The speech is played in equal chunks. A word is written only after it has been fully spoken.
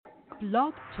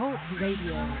Blog Talk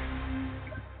Radio.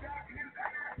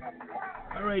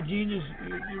 All right, Genius,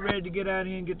 you ready to get out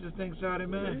here and get this thing started,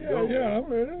 man? Yeah,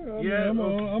 I'm ready.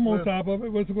 I'm on top of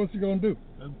it. What's you gonna do?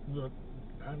 Look,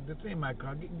 this ain't my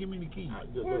car. Give me the keys.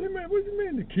 What do you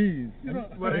mean the keys?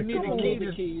 But I need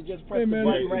the key. You just press the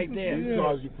button right there.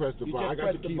 Because you press the button. I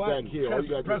got the key back here. All you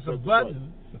got to press a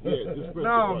button. Yeah, just press the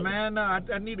no, button. man, no.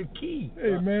 I need a key.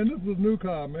 Hey, man, this is a new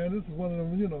car, man. This is one of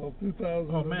them,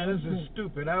 2000. Oh, man, this is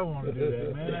stupid. I don't want to do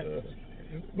that, man.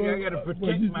 I got to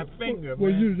protect my finger,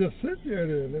 well, man. you just sit there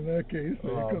then, in that case.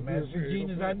 Oh, man,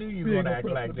 Genius, I knew you were going to act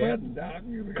like that.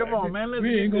 Come on, man, let's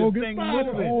get this this thing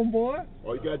started, moving. homeboy.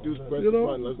 All you got to do is press the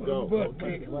button. Let's go.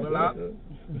 Okay, well,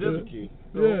 this key.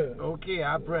 Yeah. Okay,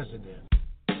 I'll press it then.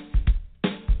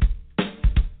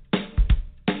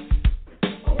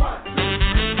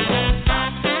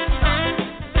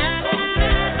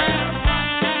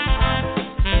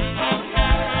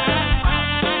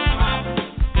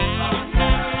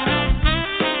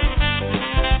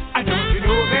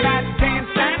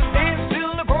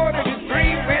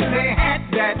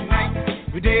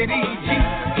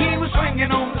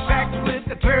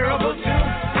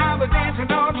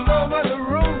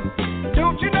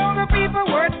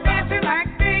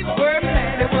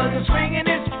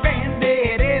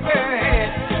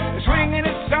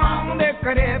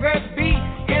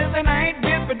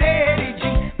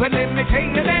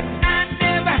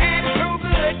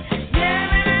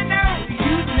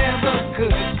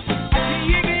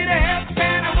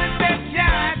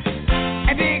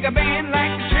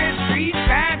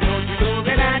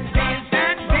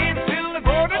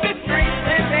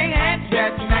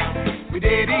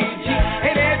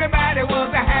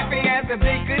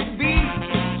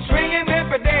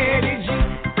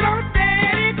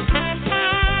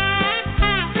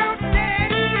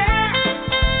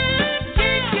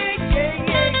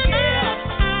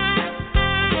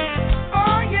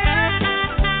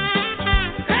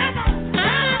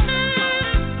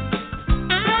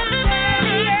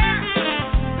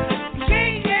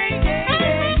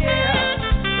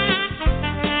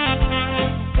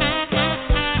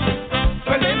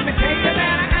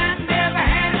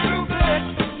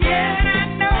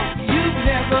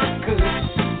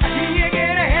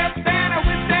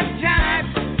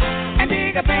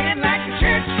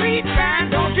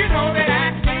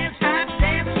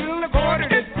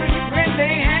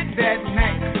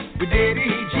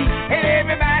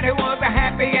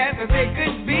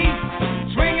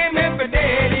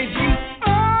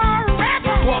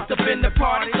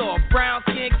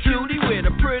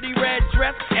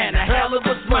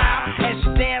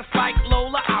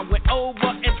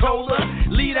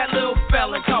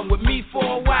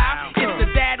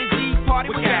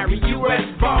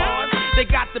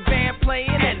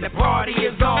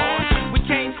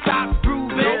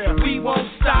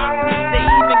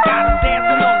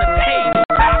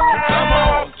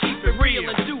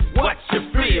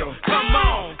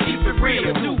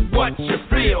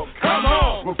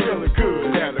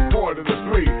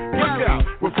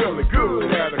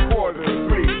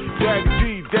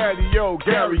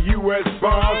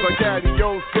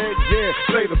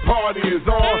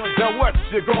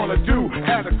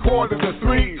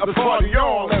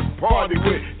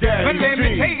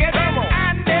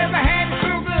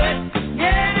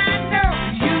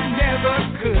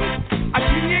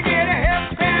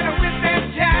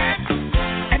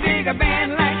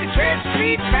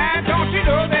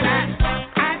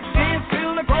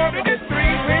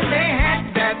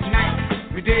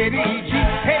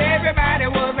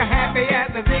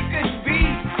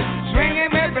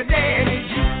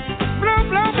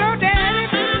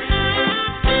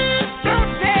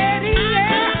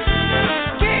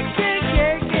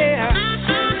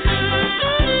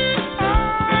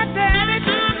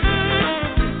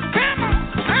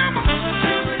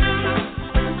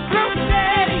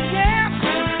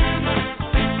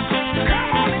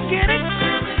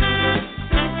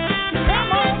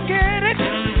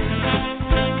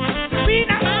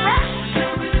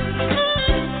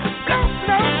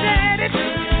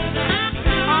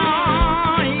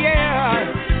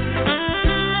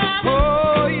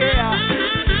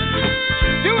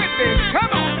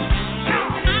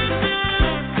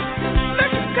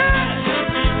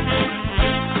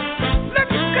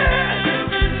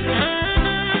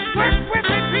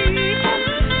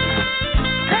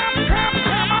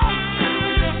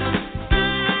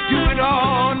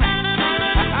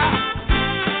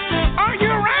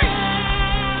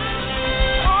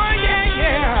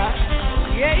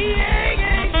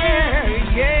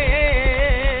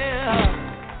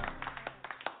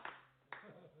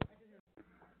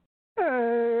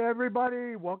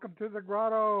 welcome to the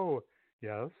Grotto.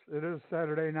 Yes, it is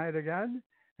Saturday night again,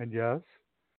 and yes,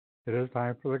 it is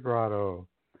time for the Grotto.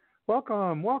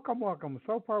 Welcome, welcome, welcome.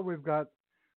 So far, we've got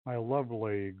my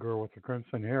lovely girl with the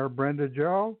crimson hair, Brenda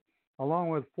Joe, along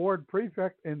with Ford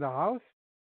Prefect in the house.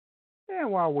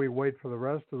 And while we wait for the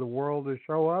rest of the world to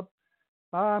show up,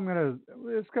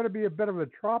 it's gonna be a bit of a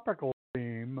tropical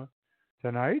theme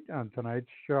tonight on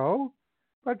tonight's show.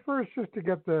 But first, just to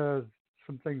get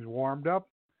some things warmed up,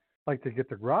 like to get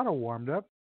the Grotto warmed up.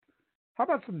 How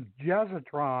about some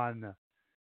Jazzatron?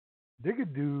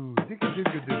 Dig-a-doo,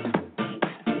 dig-a-dig-a-doo.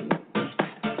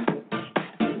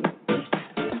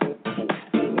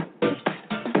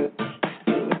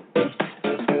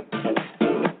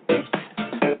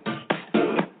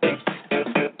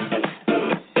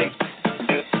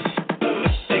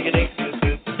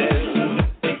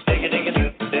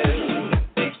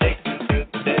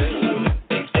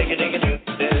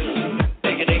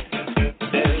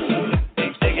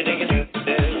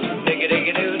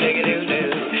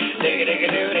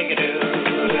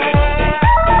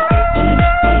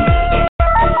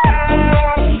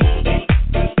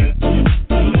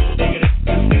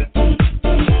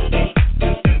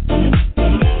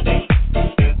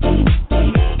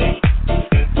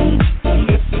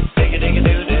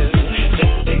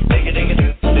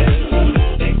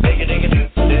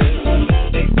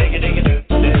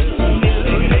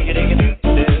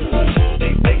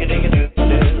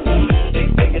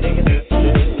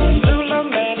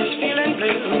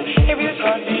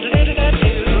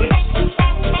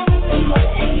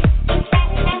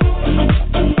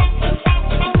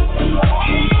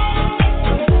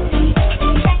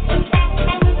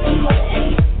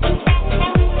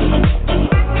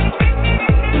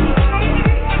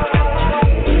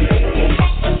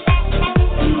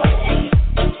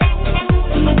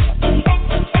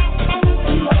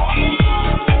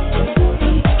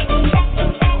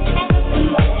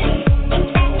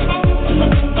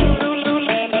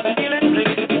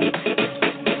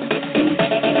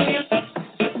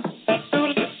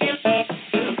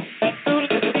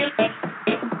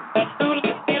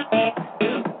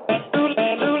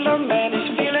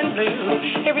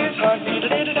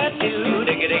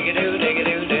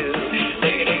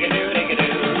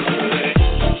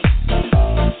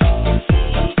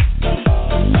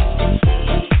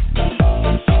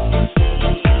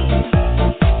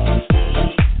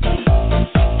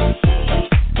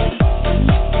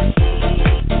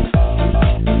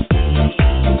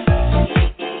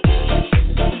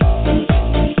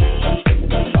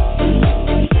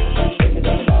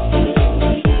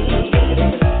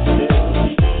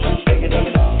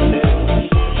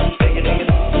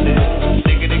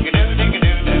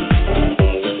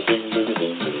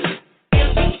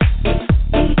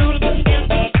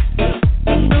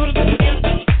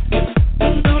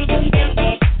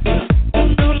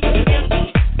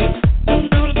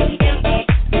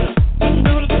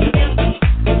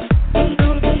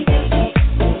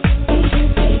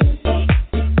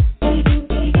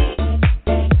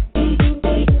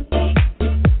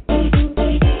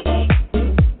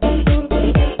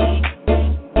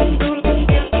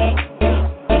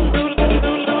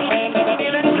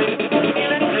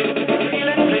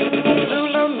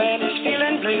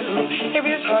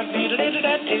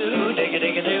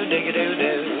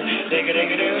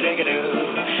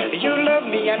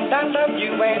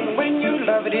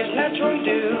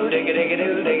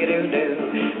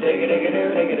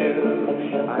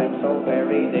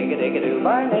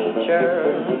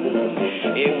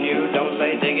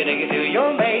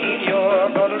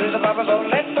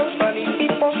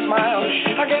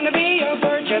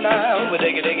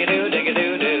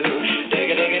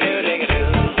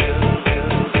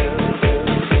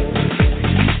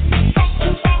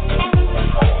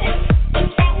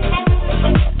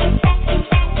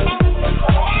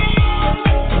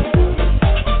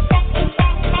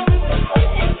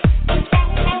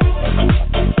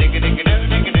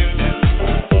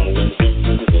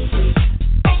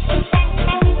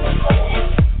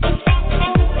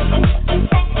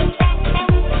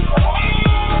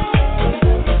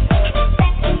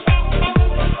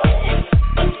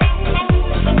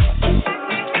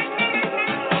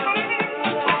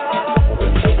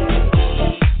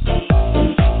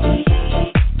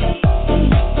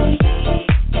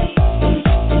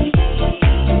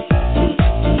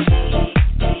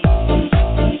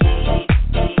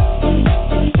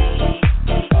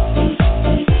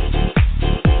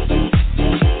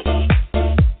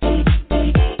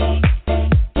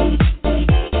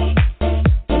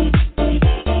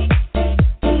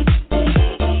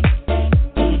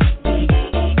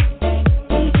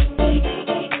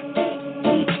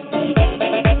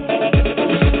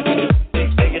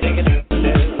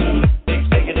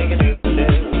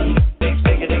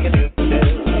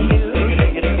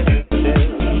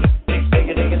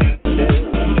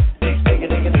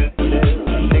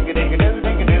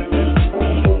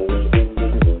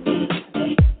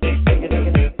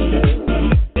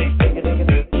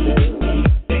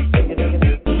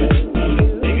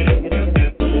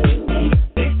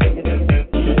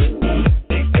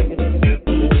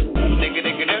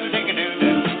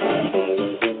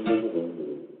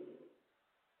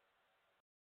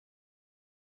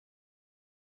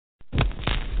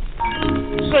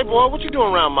 boy, what you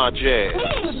doing around my jazz?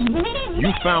 You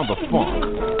found the funk.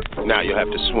 Now you have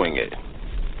to swing it.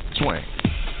 Swing.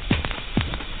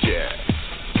 Jazz.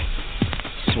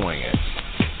 Swing it.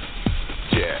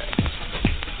 Jazz.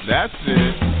 That's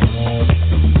it.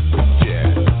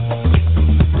 Jazz.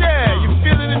 Yeah, you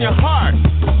feel it in your heart.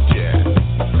 Jazz.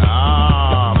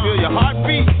 Feel your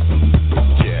heartbeat.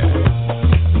 Jazz.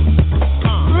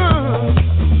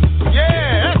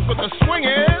 Yeah, that's what the swing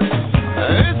is.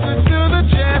 Listen to the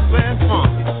jazz band funk.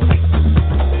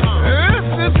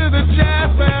 Listen to the jazz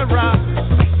band rock.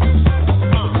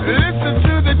 Listen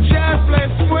to the jazz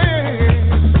band swing.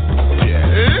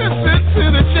 Listen to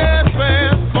the jazz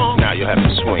band funk. Now you have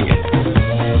to swing it.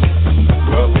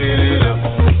 Move it up.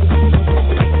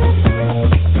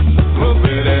 Move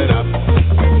it up.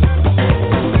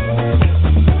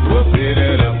 Move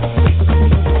it up.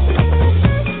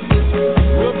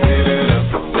 Move it up.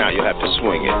 Now you have to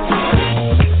swing it.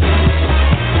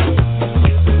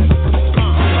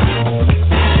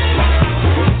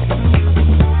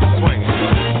 Swing it.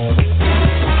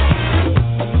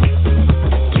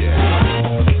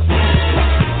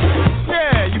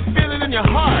 Yeah, you feel it in your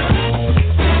heart.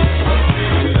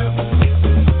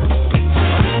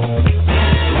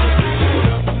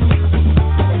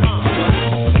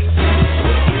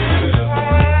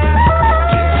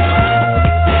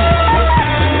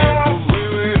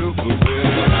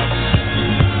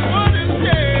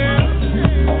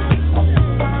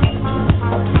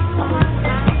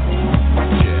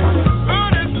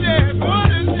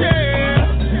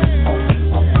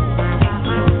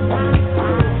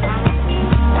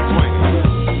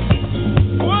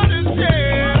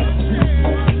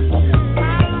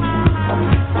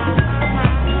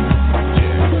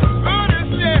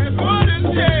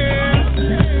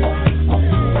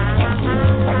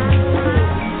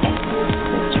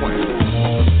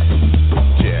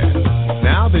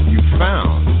 Now that you've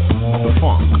found the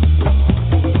funk,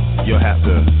 you'll have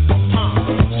to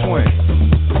swing.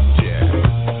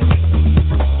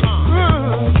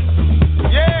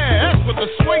 Yeah, that's what the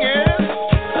swing is.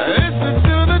 Listen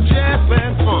to the jazz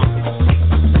band funk.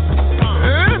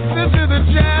 Listen to the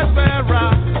jazz band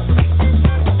rock.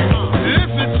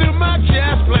 Listen to my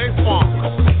jazz play funk.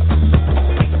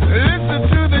 Listen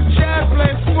to the jazz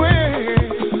play swing.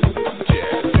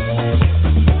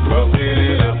 Move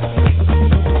it up.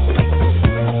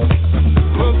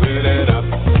 Move it up.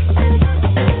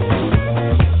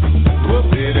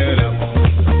 Move it up.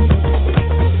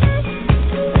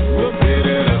 Move it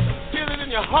up. Feel it in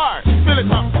your heart. Feel it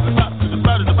pump to the top, to the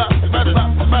bottom, to the bottom, to the bottom, to the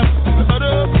bottom, to the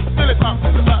bottom. Feel it pump to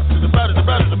the top, to the bottom, to the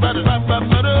bottom, to the bottom,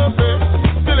 to the bottom.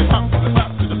 Feel it pump to the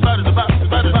top, to the bottom, to the bottom, to the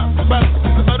bottom, to the bottom, to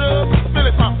the bottom. Feel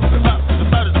it pump to the top, to the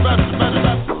bottom, to the bottom, to the bottom, to the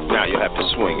bottom. Now you have to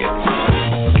swing it.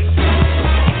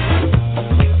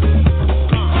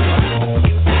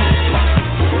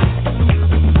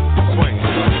 Swing it.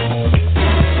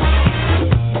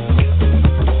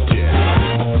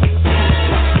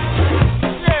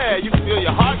 Yeah, you feel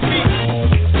your heartbeat.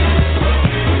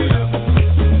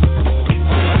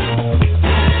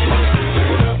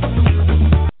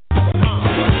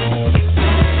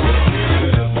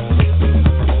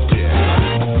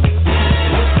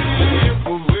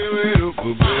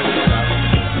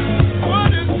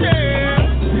 What is jazz?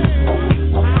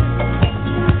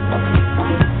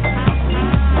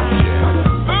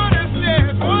 What is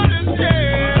jazz? What is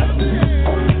jazz?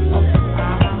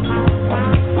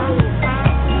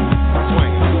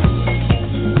 Swing it.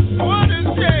 What is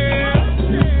jazz?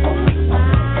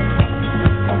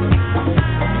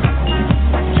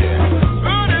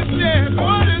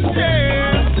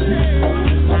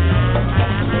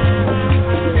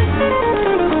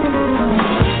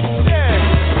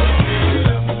 What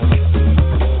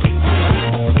is jazz? What is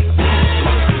jazz? Swing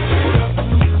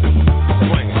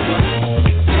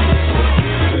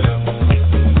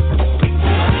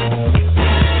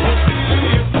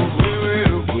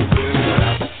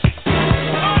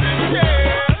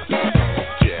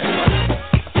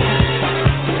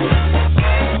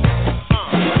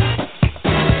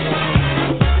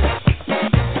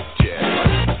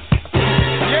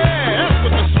Yeah, that's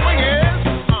what the swing is.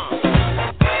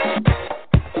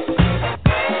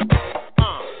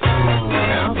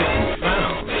 Now that you've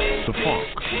found the funk.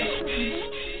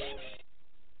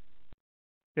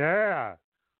 Yeah.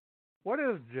 What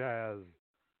is jazz?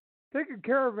 Take a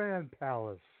Caravan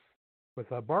Palace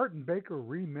with a Barton Baker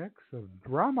remix of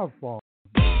Drama Phone.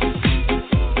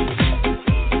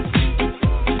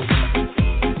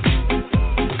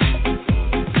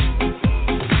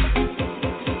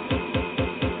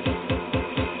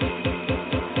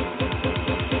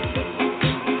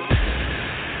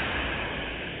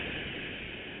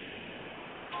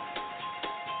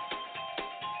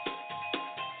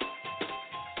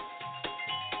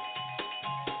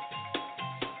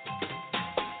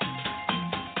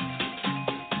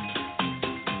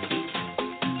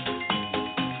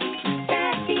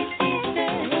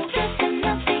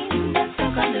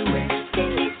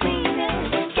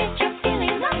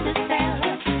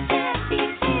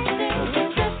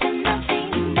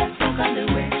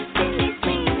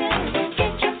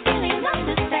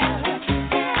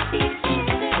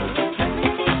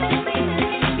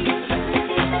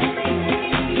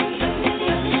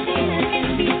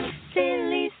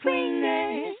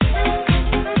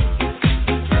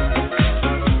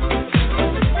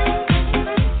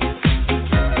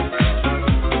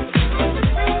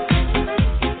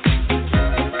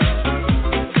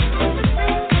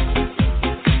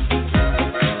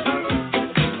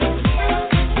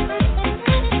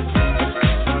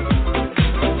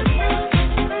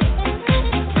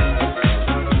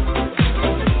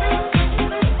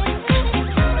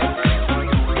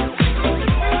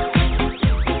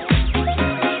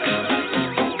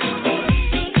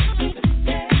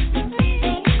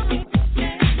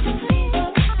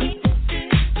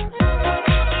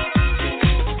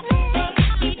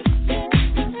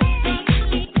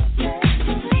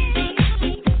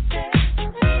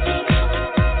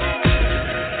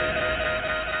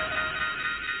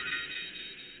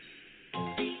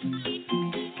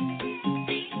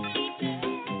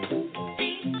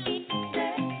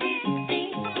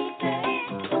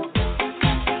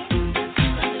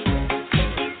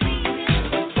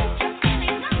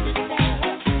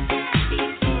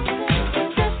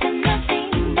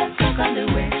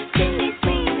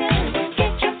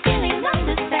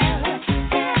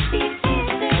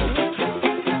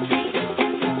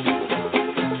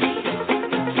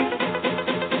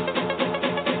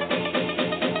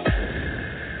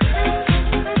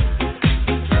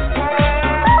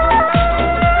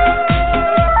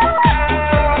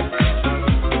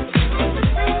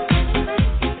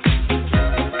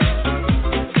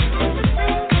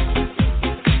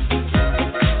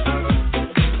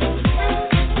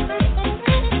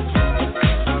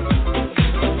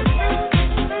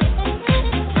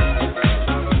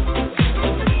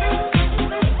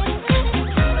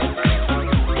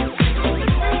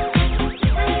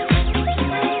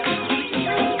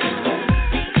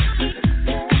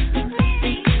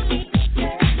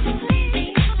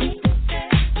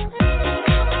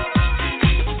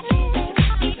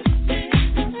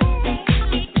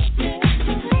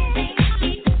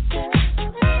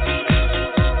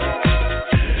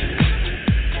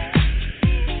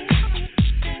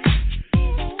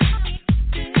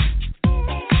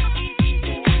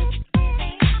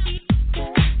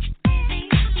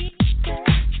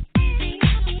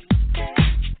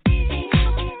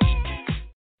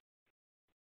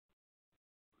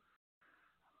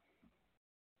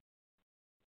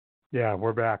 Yeah,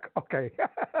 we're back. Okay.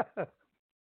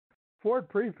 Ford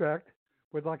Prefect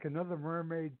with like another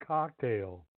mermaid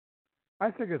cocktail. I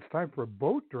think it's time for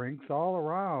boat drinks all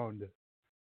around.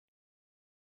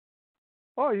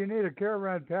 Oh, you need a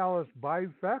Caravan Palace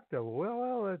bifecta.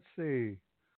 Well, let's see.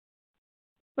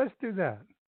 Let's do that.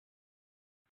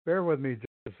 Bear with me just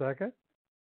a second.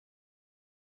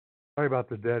 Sorry about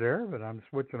the dead air, but I'm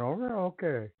switching over.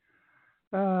 Okay.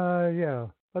 Yeah.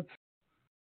 Let's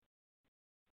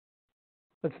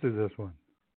do this one.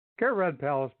 Caravan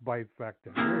Palace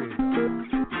bifecta. There you go.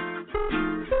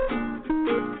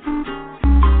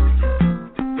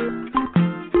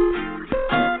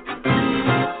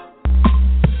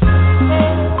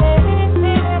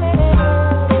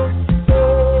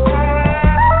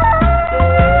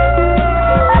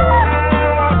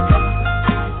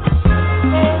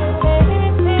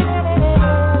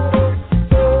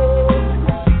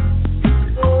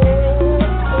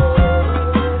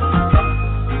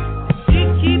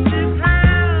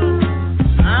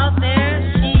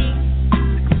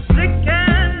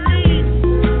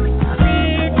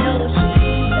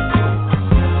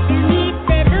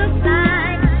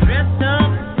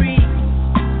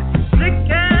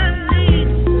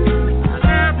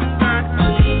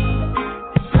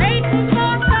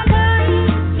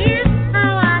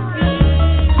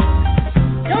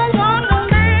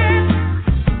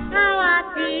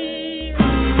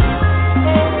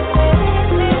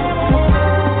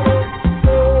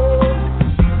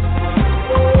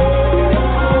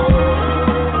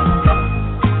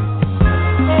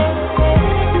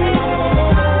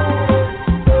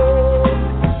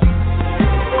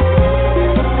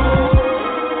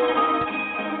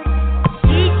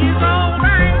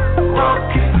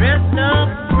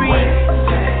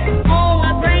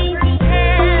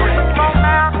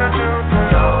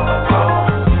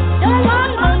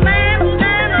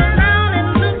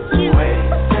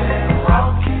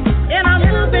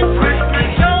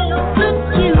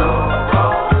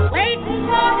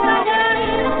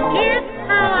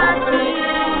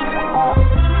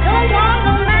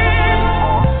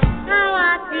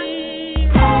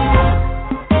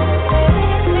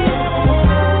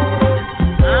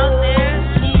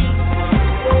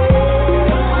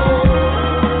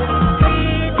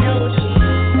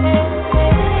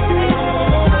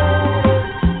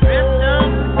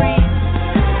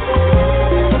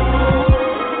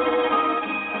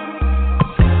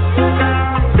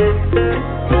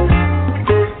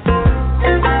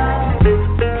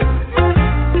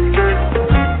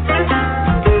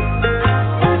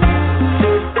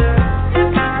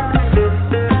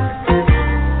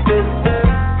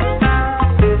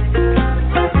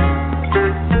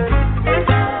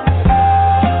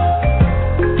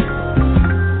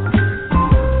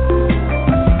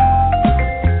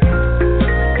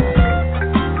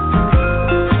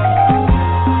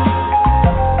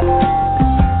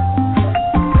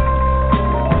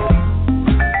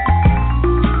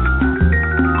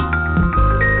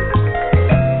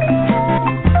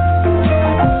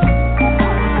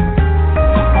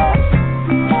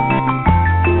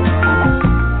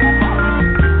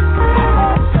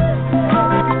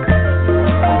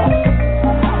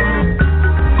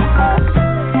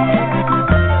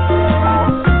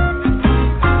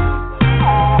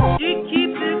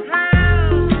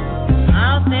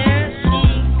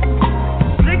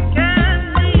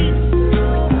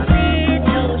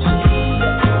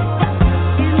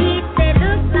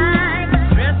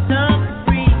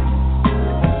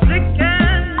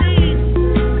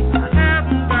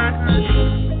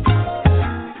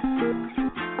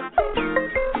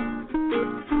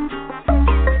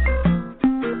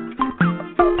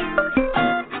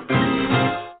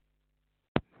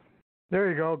 There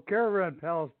you go, Caravan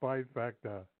Palace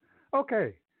bifecta.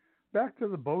 Okay, back to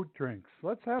the boat drinks.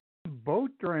 Let's have some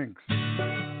boat drinks. Boat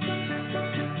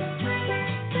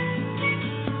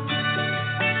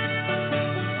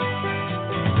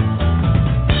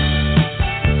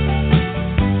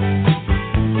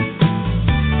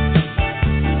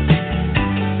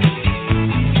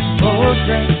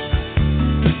drinks.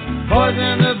 Boys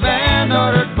in the band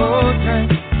ordered boat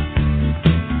drinks.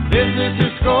 Business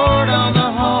is scored on the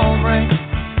home rink.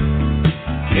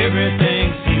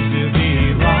 Everything seems to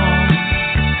be wrong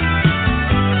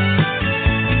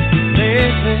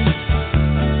lately.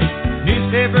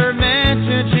 Newspaper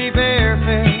mention cheap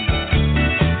airfare.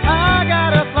 I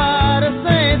gotta fly to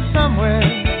St. somewhere.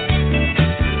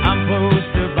 I'm close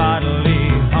to bodily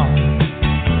harm.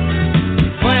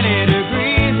 20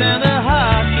 degrees and the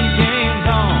hockey game's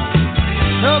on.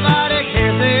 So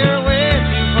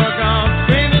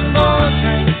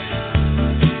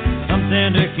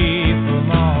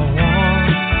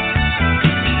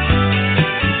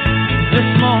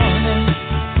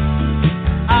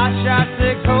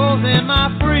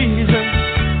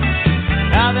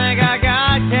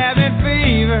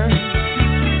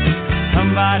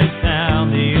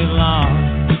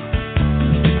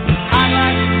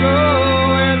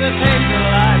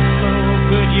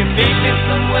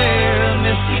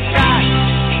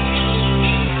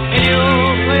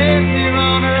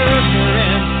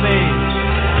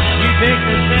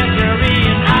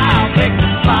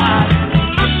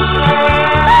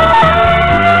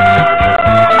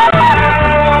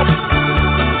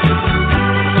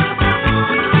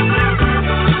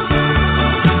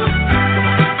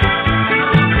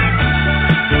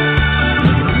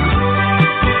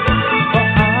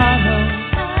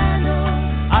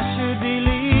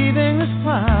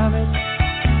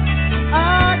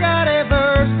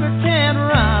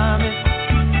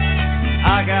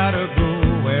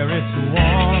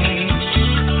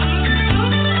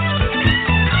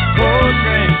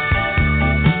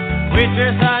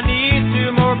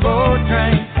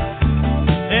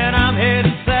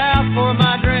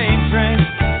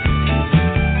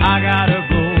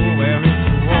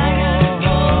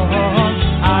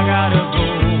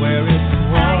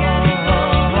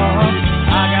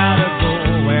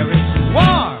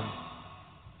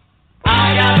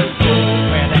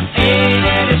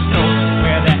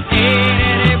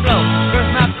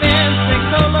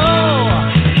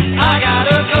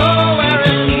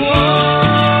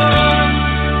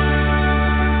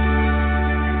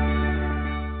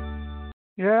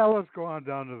go on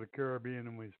down to the Caribbean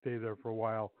and we stay there for a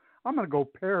while. I'm going to go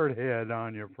parrot head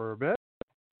on you for a bit.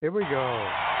 Here we go.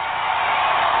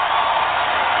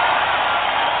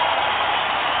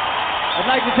 I'd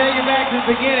like to take you back to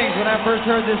the beginnings. When I first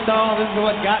heard this song, this is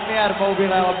what got me out of Mobile,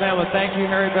 Alabama. Thank you,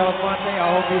 Harry Belafonte. I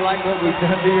hope you like what we've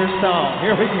done to your song.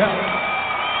 Here we go.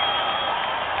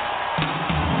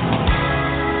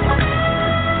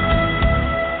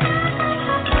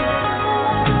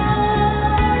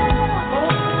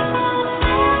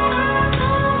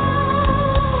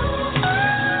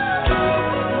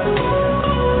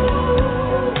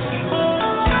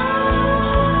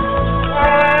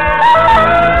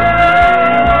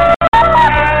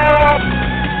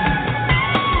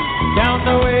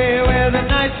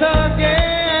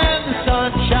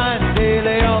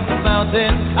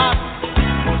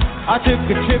 I took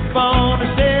a trip on a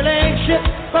sailing ship,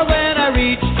 but when I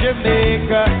reached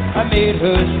Jamaica, I made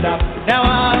her stop. Now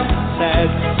I'm sad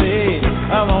to say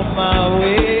I'm on my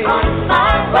way.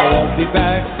 I won't be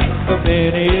back for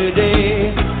many a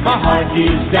day. My heart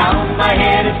is down, my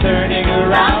head is turning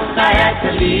around. I had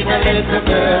to leave a little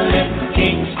girl in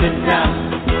Kingston town.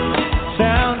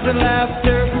 Sounds and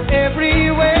laughter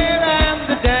everywhere, and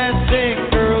the dancing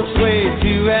girls sway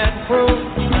to and fro.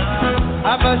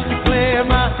 I must declare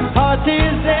my heart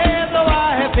is there, though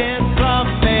I have been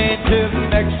from Maine to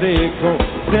Mexico.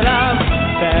 Still I'm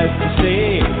sad to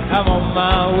say I'm on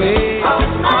my way. I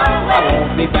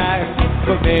won't be back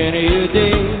for many a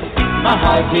day. My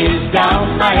heart is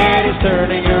down, my head is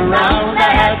turning around.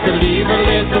 I had to leave a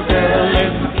little girl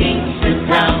in Kingston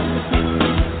town.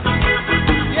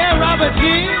 Yeah, Robert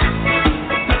G.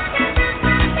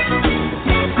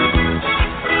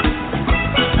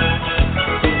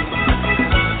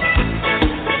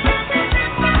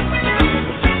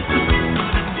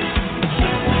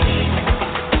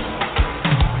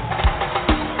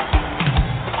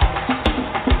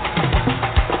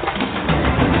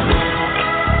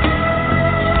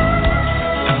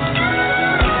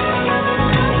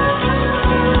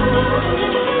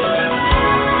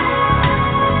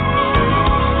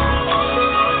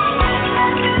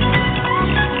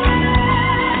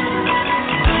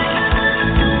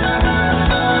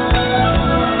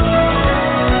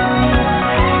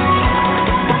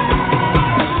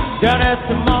 Down at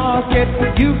the market,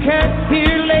 you can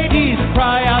hear ladies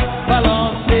cry out while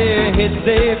on their heads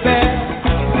they bear.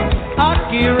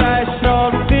 Ackee, rice,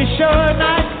 salt, fish or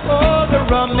night, oh, the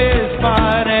rum is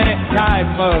fine any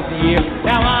time of the year.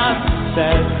 Now I'm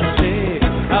sad to say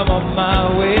I'm on my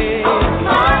way.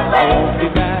 I won't be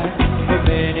back for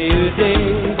many a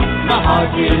day. My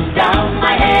heart is down,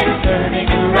 my head is turning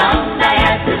around. I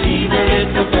had to leave a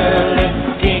little girl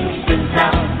in Kingston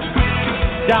town.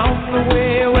 Down the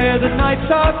way where the nights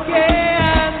are gay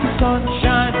and the sun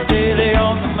shines daily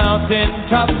on the mountain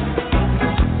top.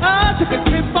 I took a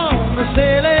trip on a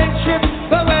sailing ship,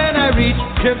 but when I reached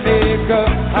Jamaica,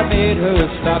 I made her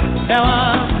stop. Now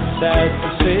I'm sad to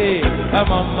say I'm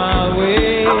on my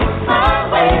way. I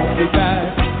won't be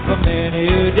back for many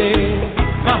a day.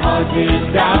 My heart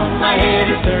is down, my head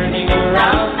is turning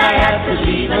around. I had to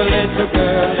leave a little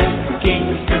girl in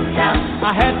Kingston town.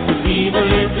 I had to leave a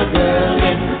little girl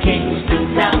in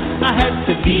Kingston town. I had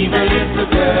to leave a little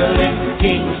girl in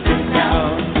Kingston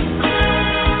town.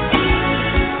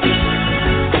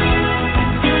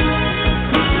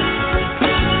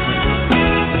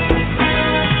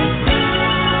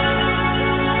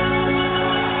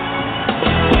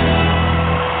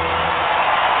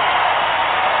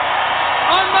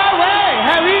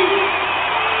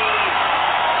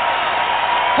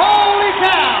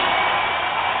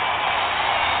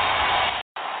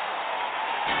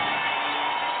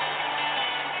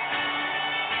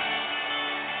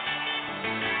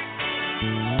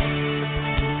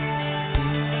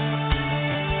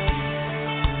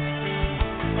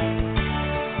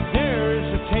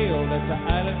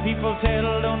 People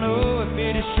tell, don't know if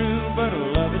it is true, but I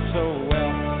love it so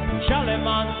well.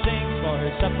 Charlemagne sings for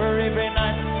his supper every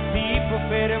night. People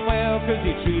fed him well, cause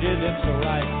he treated them so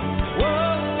right. Whoa,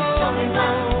 whoa,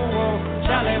 whoa, whoa,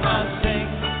 Charlemagne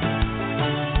sings.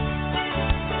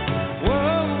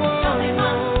 Whoa, whoa,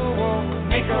 whoa, whoa,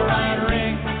 make Orion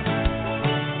ring.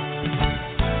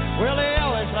 Well, they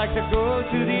always like to go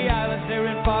to the islands there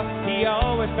in far. He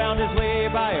always found his way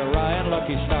by Orion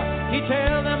lucky star. He'd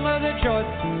tell them of their joys,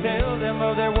 tell them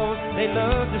of their woes. They'd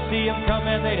love to see him come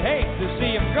and they'd hate to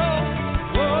see him go.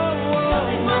 Whoa, whoa,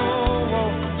 whoa,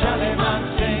 whoa, Charlemagne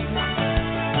sing.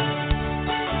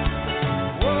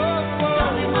 Whoa,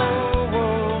 whoa, whoa,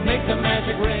 whoa, make the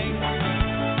magic ring.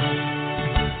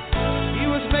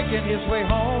 He was making making his way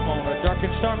home on a dark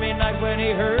and stormy night when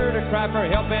he heard a cry for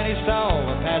help and he saw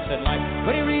a passing light.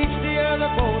 When he reached the other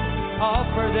boat,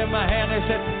 offered them a hand. They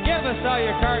said, give us all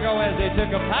your cargo, as they took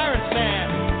a pirate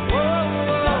stand. Whoa,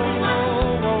 whoa,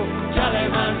 whoa, whoa, jolly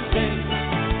man sing.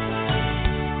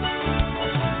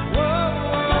 Whoa,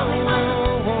 whoa,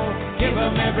 whoa, whoa, give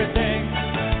them everything.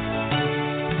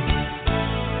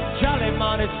 Jolly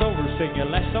man, it's over, sing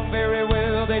your last song very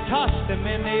well. They tossed them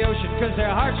in the ocean cause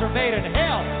their hearts were made in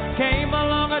hell. Came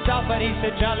along a dolphin, he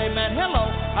said, jolly man, hello,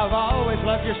 I've always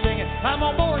loved your singing. I'm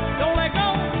on board, don't let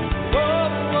go. Whoa,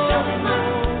 whoa, jolly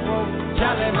man, whoa,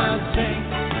 jolly man, sing.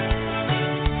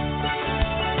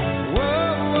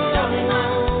 Whoa, whoa, jolly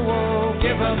man, whoa,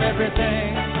 give them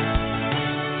everything.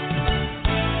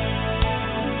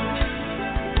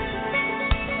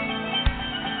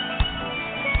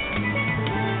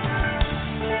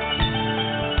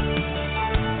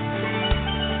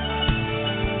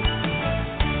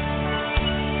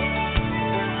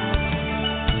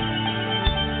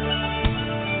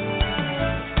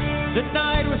 The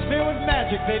night was filled with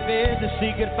magic, they bid the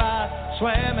sea goodbye,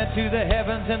 swam into the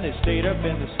heavens and they stayed up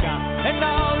in the sky. And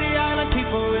all the island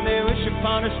people in the ocean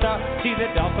pond stop, see the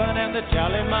dolphin and the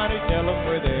jolly man who tell them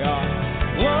where they are.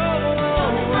 Whoa,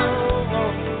 whoa, whoa,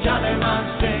 whoa, jolly man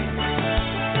sing.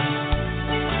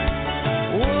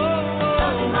 Whoa,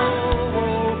 whoa, whoa,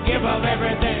 whoa, give them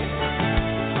everything.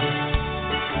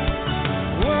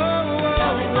 Whoa,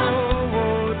 whoa, whoa,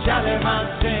 whoa, jolly man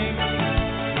sing.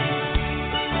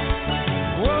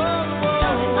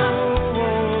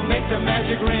 The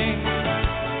magic ring.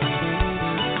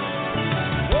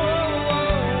 Whoa, whoa,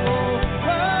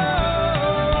 whoa,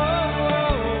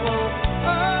 whoa,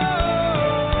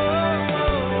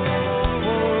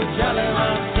 whoa, jolly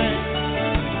man sing.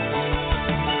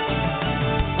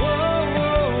 Whoa,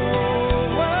 whoa,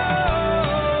 whoa,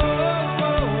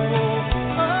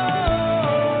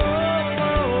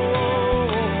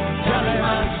 jolly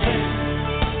man sing.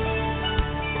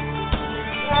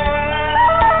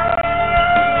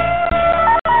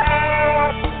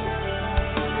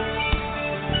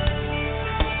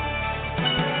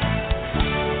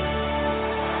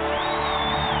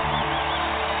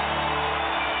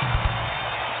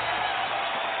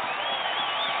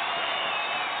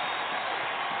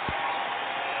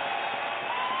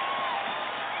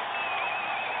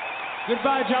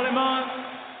 Goodbye, Jolly Mon.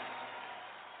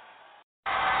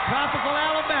 Tropical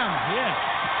Alabama, yes.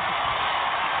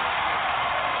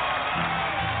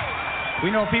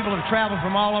 We know people have traveled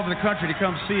from all over the country to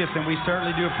come see us, and we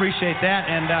certainly do appreciate that.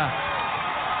 And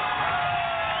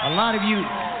a lot of you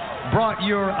brought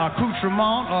your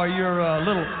accoutrement or your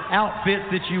little outfits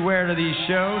that you wear to these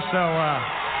shows, so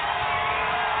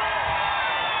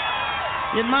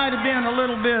it might have been a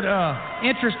little bit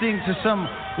interesting to some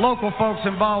local folks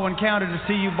in Baldwin County to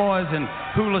see you boys in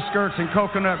hula skirts and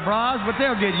coconut bras, but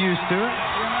they'll get used to it,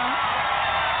 you know?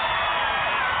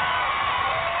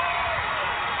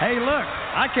 Hey, look,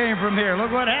 I came from here.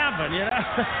 Look what happened, you know?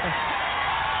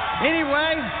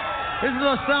 Anyway, this is a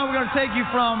little song we're going to take you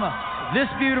from this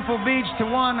beautiful beach to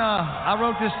one. I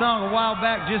wrote this song a while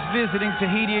back just visiting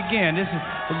Tahiti again.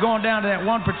 We're going down to that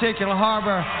one particular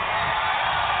harbor,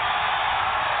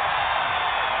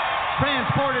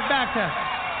 transported back to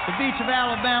the beach of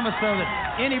Alabama so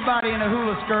that anybody in a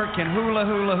hula skirt can hula,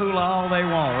 hula, hula all they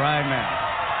want right now.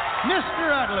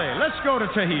 Mr. Utley, let's go to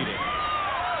Tahiti.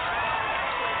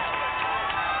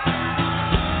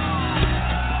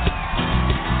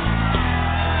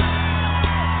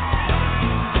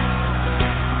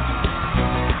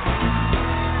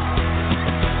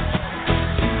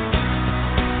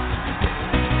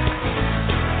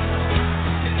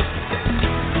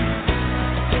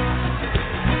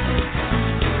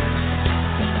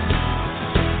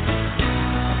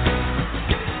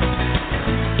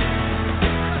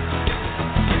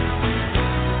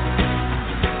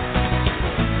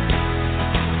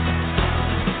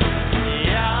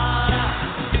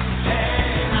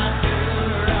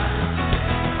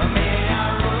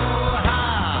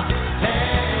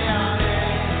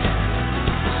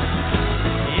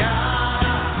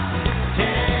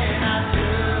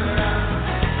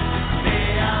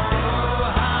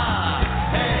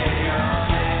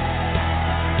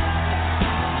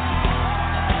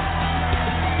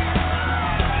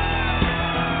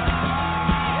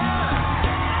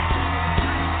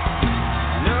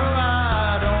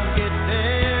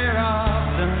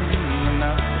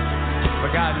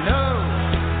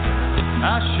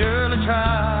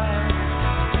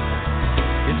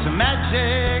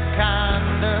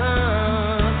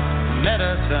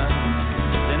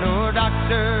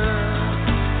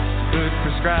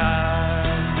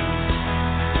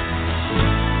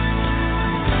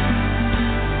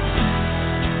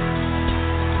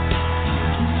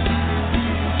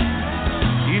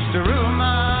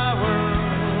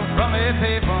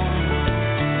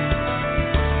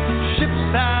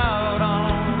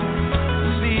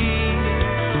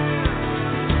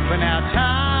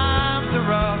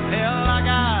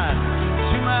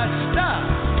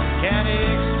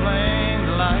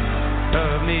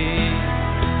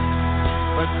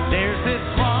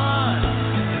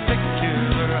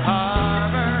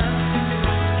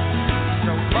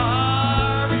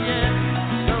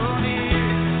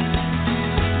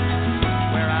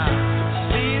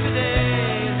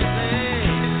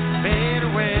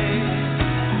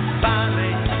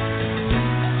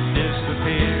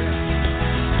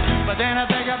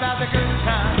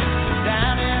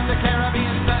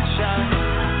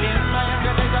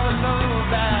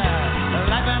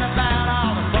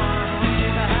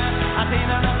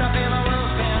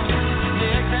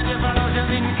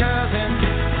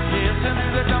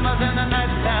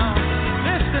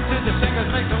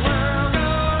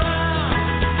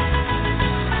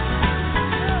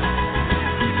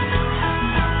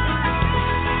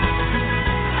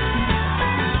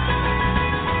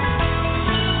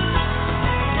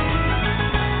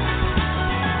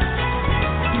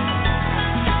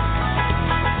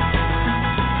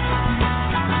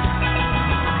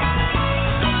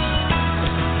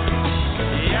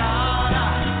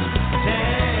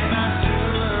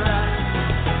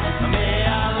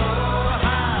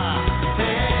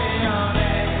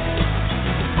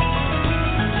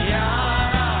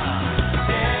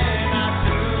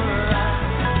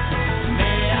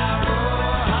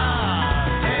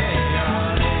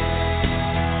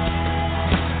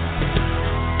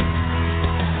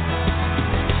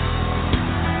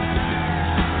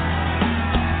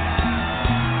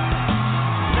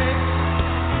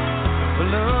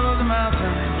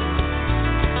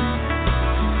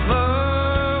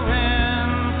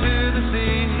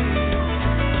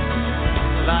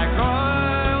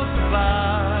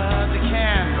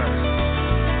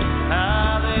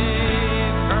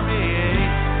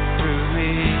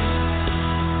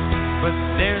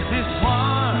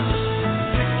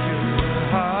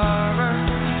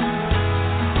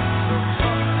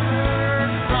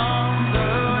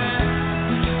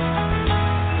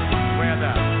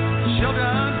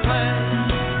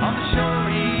 on the shore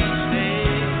each day,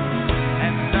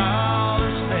 and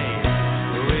dollars stay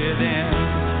within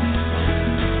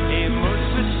a most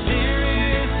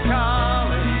mysterious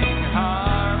calling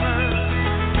harbor.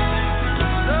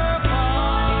 So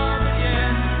far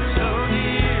yet so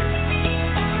near,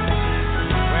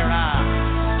 where I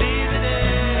see the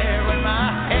day when my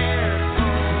hair's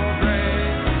so gray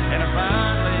and I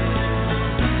finally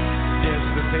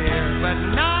disappear, but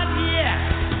not yet.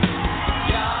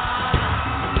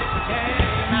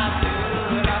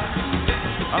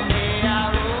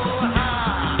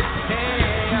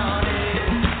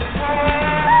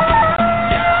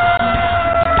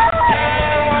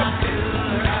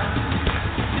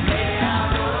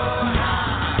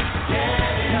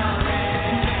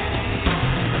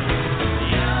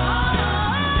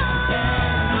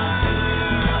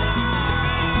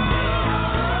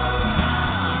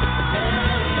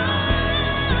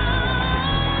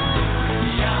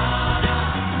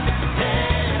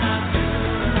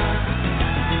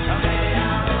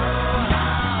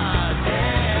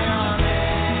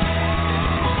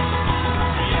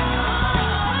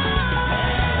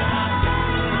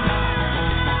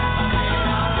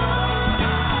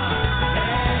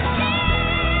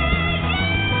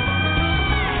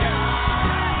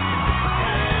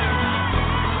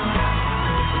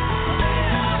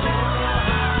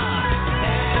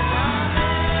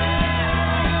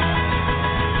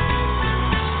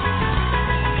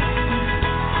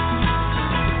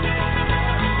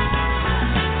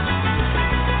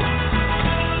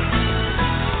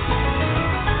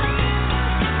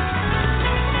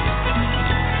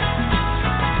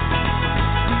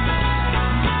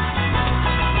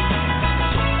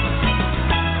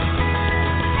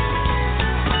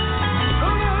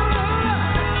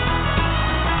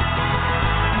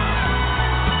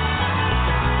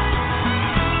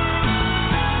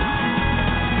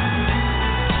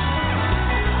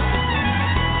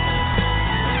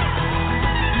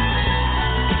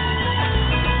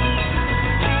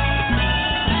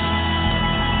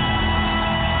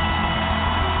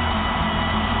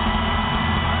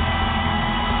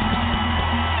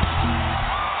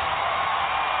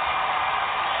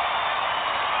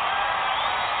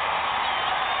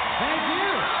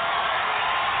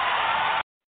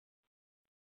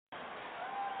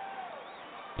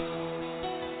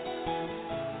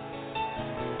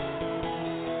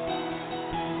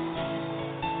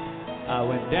 I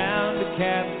went down to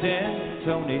Captain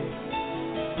Tony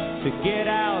to get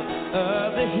out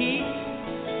of the heat.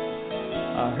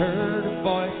 I heard a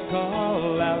voice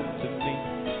call out to me,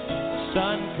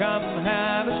 "Son, come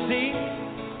have a seat."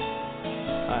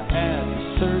 I had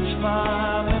to search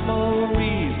my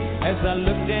memories as I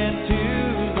looked into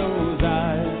those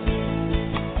eyes.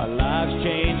 Our lives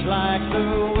changed like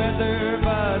the weather,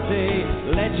 but the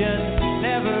legend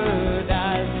never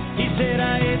dies. He said,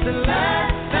 "I ate the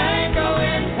last tango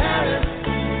in Paris,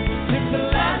 took the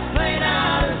last plane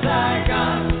out of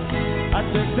Saigon. I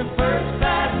took the first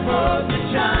passport to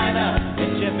China,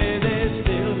 and Jimmy, there's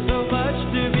still so much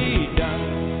to be done."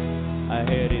 I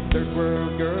had a third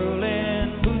world girl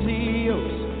in Boozy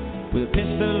Oaks with a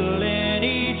pistol in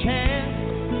each hand.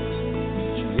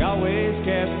 She always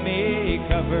kept me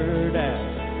covered as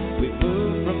we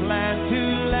moved from land to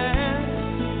land.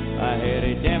 I had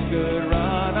a damn good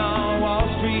run on Wall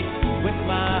Street with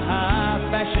my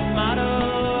high-fashion Model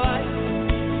Y.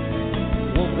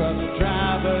 Woke up to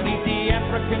try beneath the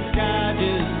African sky,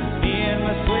 just me and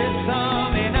my Swiss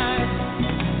Army knife.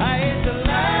 I ate the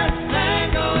last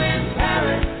tango in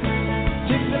Paris,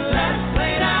 took the last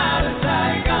plane out of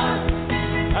Saigon.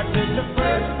 I took the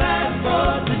first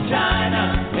passport to China,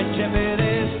 and Jimmy,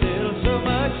 there's still so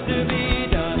much to be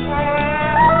done.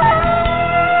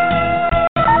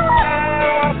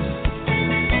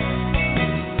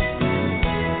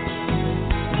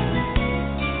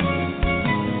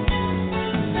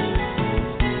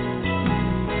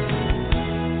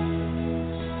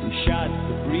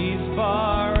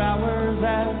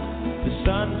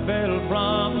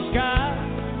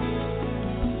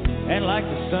 And like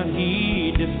the sun,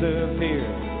 he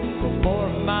disappeared before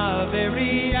my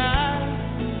very eyes.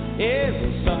 It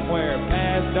was somewhere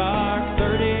past dark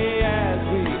 30 as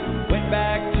we went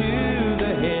back to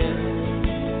the head.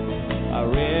 I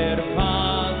read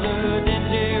upon the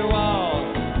dingy wall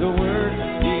the words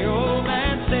the old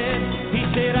man said. He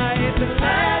said, "I ate the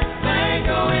last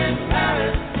mango in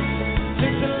Paris,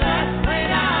 took the last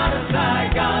plane out of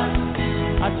Saigon.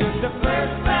 I took the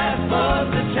first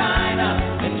passport to China,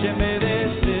 and Jimmy,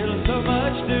 there's still so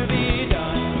much to be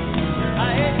done. I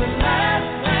ate the last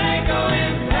mango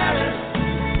in Paris,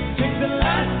 took the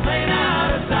last plane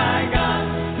out of Saigon.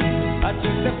 I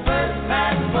took the first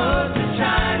passport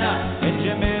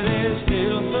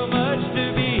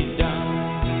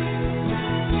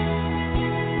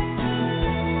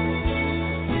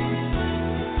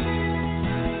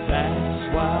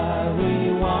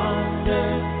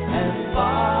and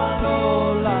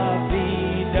follow la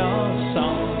vida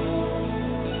song.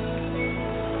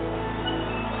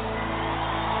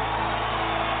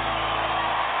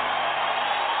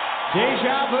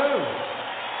 Deja vu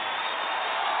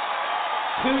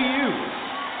to you.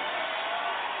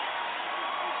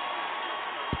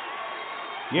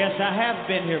 Yes, I have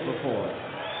been here before.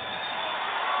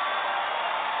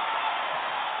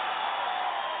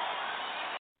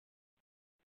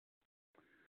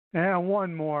 And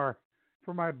one more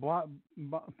for my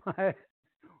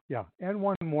and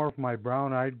one more for my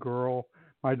brown-eyed girl,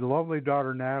 my lovely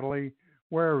daughter Natalie,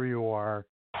 wherever you are.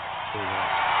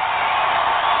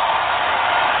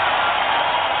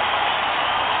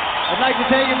 I'd like to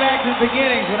take you back to the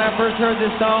beginnings when I first heard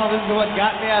this song. This is what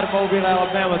got me out of Mobile,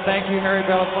 Alabama. Thank you, Harry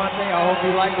Belafonte. I hope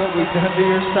you like what we've done to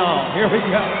your song. Here we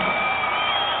go.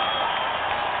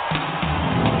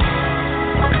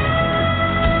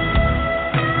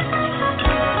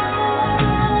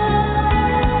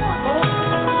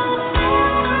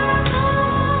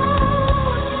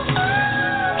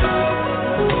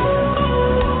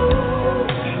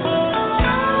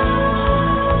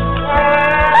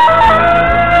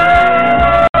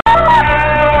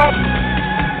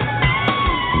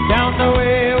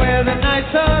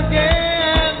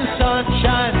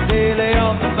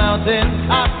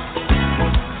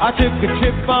 I took a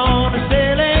trip on a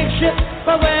sailing ship,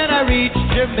 but when I reached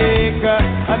Jamaica,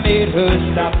 I made her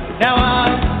stop. Now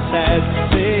I'm sad to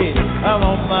say I'm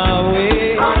on my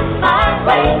way.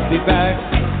 I won't be back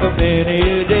for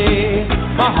many a day.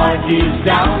 My heart is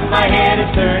down, my head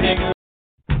is turning.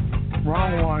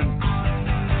 Wrong one.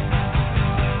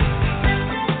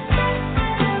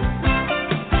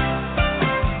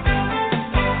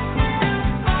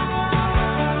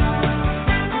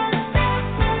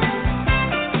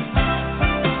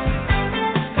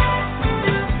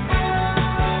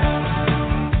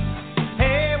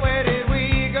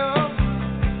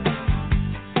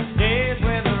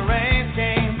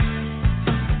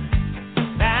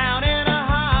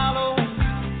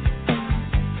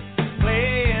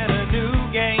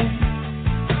 New game.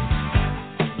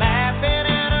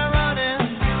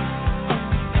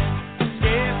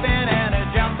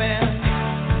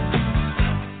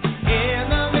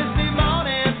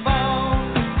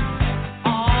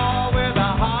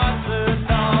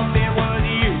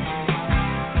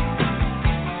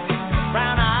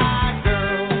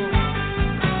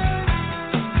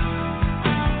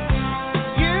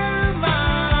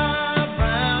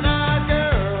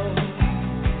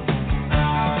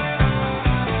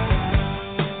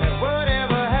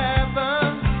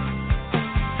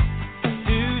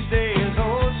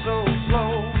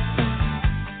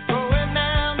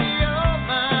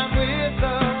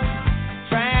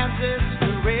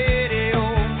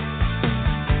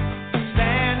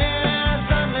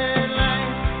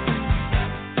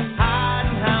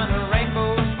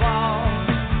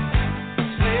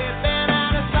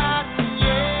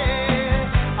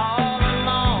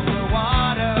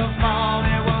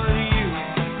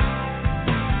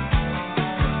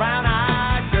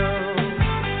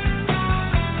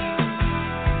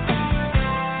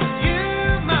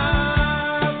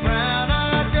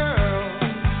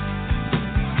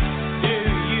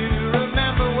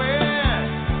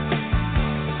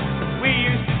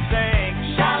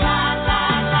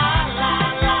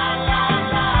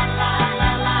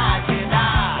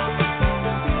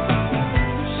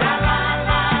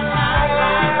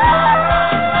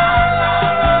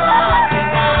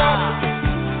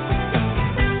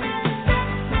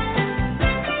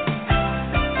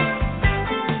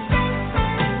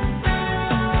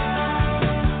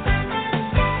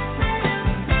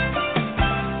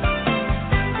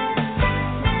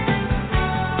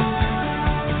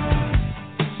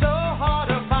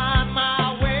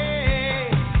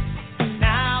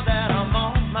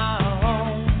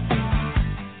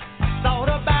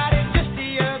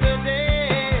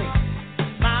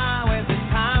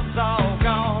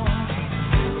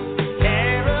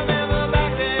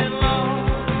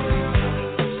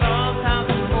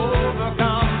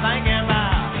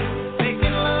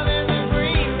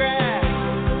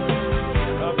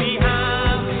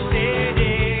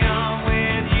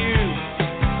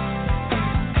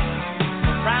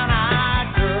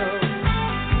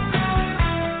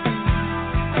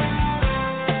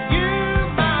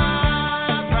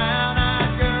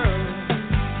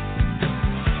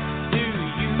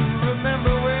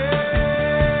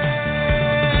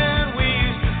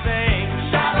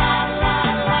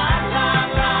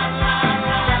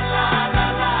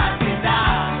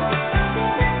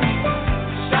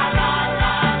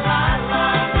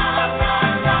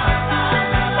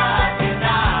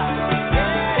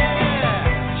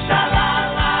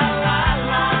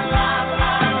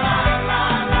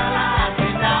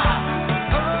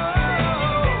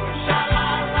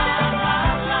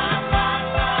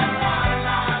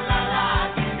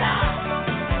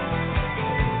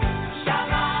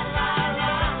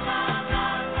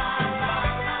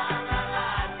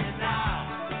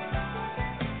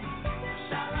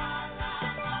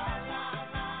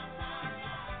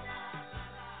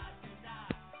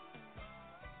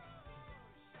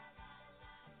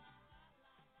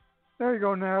 There you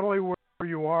go, Natalie, where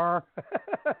you are.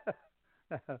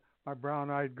 My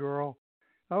brown-eyed girl.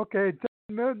 Okay,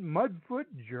 Mudfoot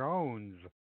Jones.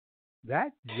 That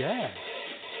jazz.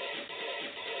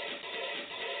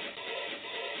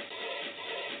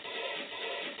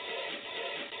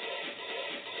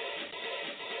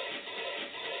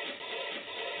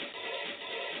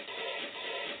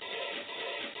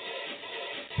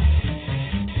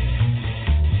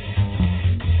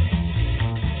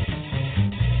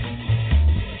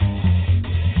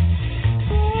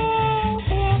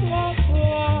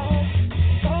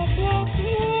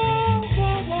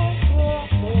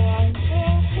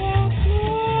 Thank you.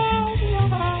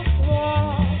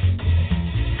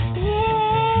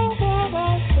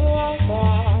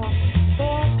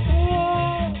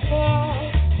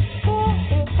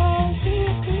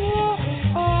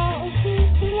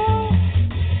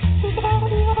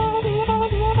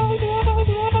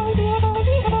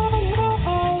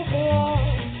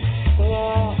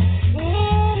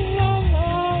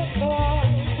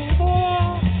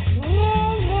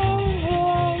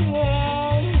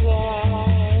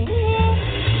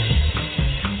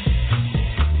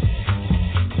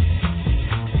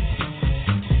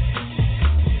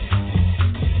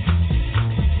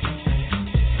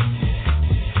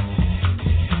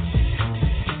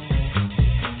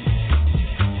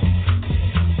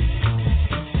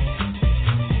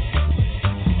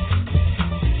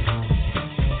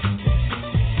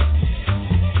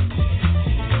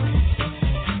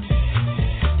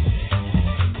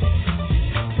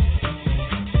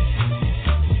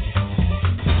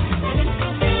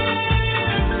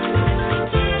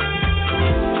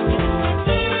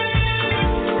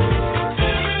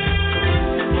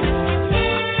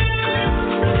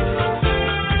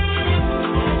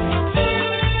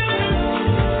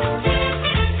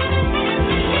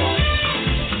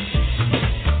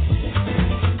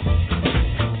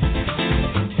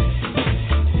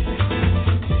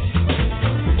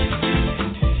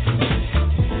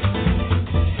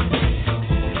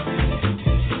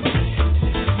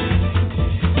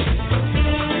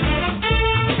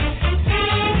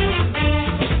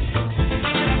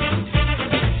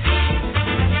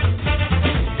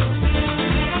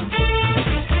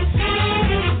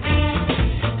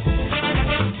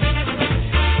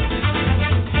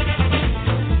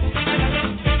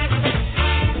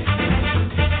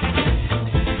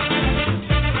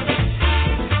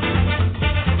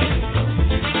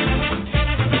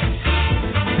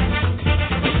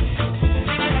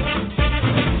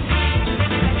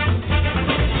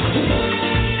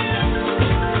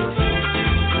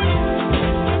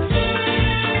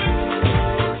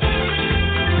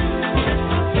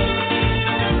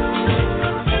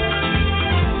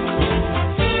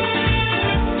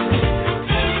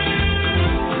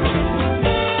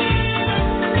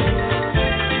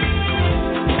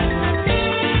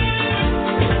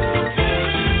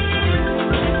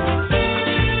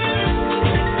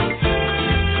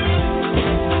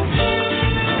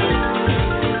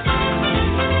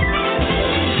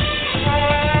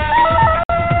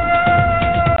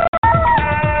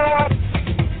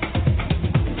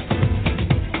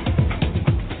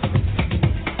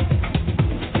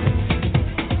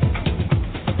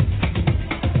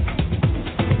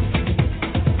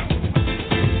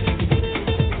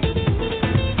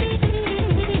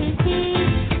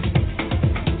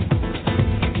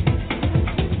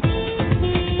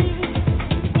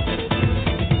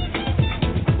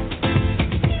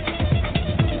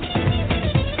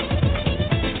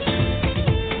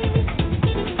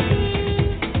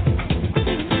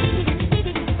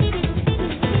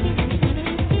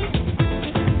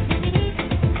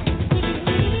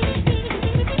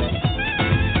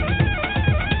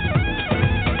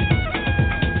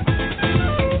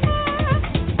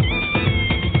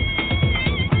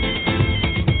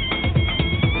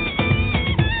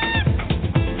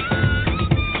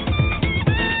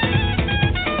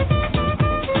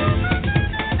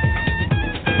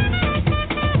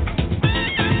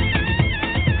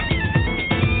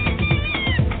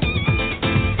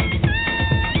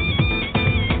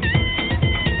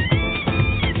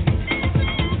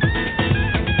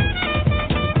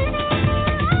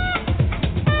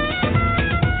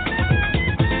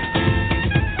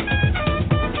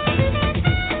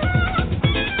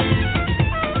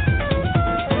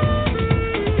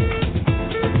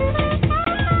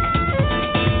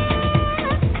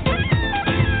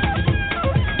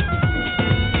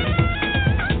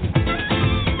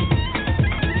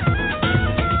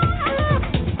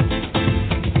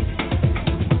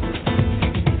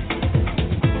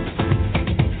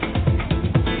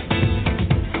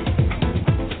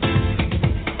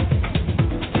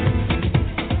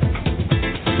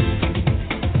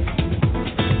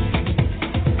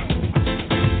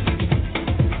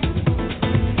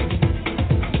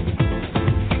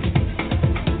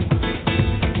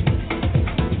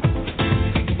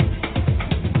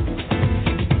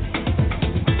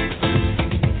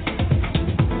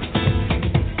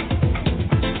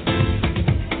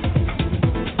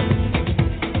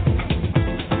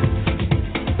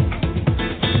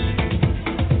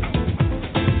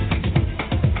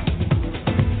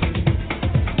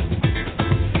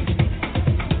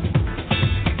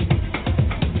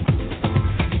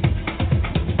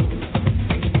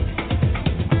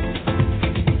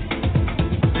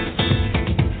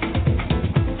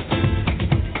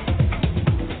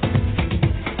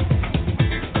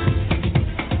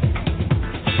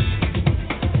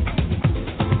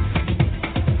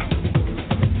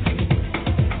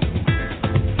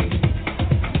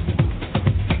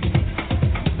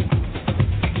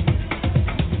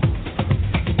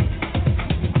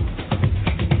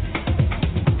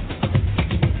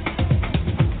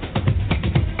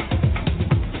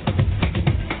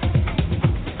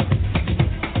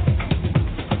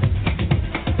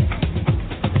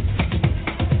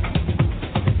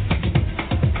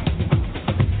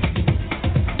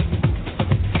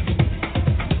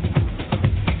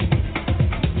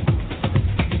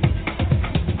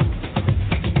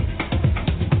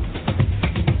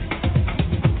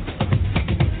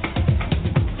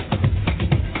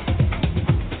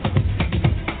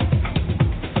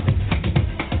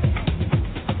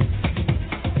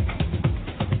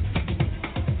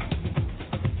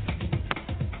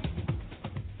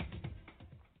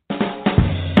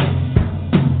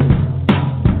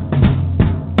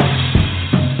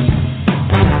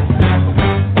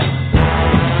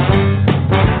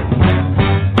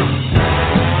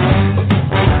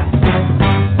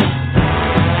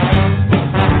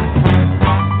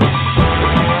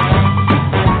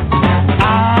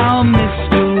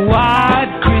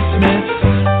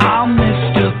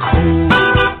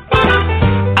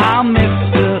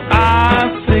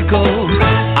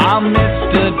 I'm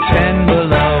Mr. Ten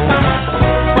Below.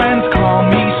 Friends call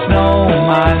me Snow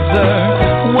Miser.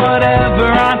 Whatever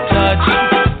I touch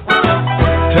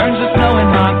turns to snow in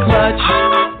my clutch.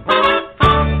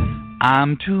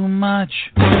 I'm too much.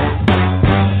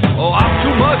 Oh, I'm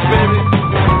too much, baby.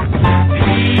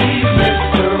 He's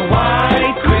Mr.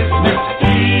 White Christmas.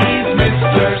 He's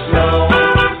Mr. Snow.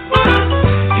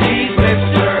 He's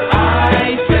Mr.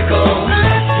 Icicle.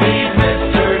 He's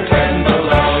Mr. Ten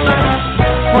Below.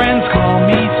 Friends call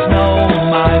me Snow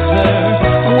Miser.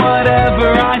 Whatever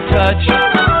I touch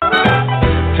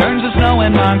turns to snow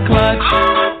in my clutch.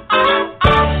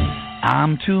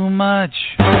 I'm too much.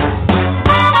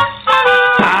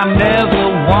 I never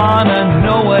wanna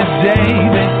know a day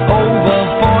that's over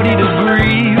 40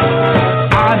 degrees.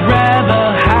 I'd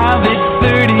rather have it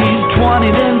 30,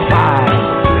 20 than 5.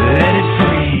 Let it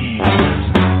freeze.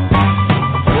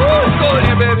 Woo, it's cold in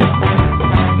here, baby.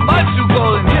 Much too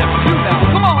cold in here for you now.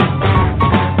 Come on.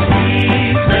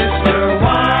 He's Mr.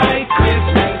 White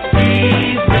Christmas.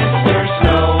 He's Mr.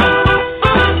 Snow.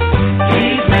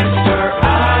 He's Mr.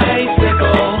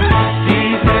 Icicle.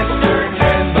 He's Mr.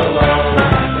 Ten Below.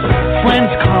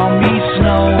 Friends call me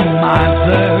Snow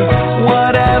Miser.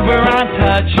 Whatever I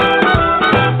touch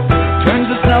turns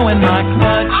to snow in my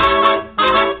clutch.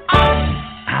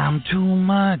 I'm too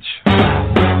much. Ooh,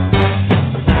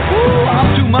 I'm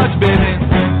too much, baby.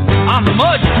 I'm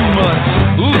much too much.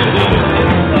 Ooh.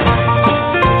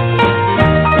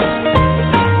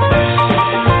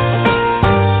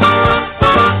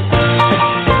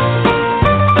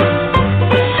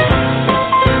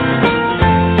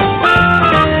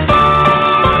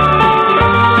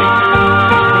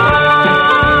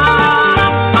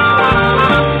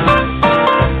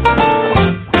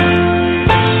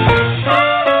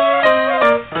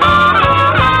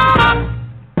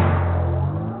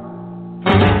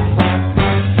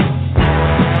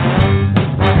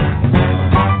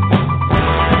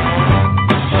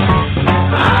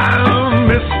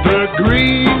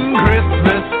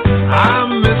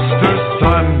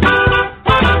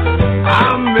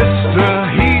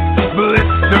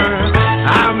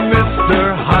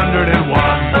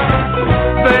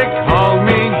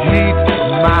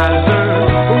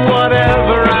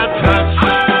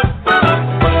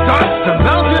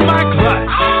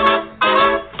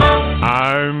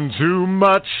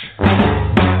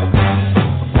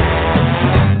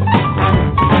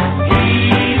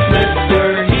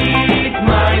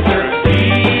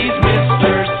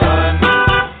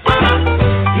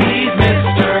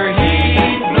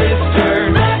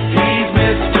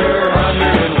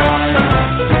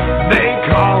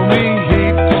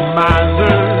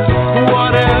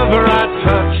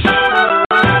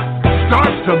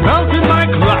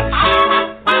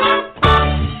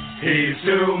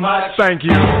 Thank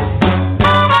you. I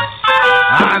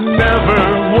never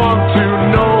want to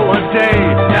know a day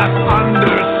that's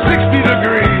under 60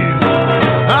 degrees.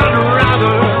 I'd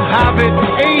rather have it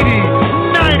 80,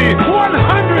 90,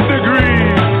 100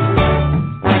 degrees.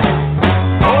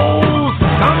 Oh,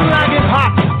 some like it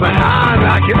hot, but I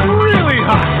like it really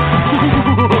hot.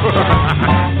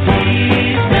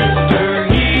 He's Mr.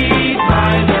 Heat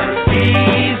Miser.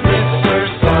 He's Mr.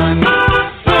 Sun.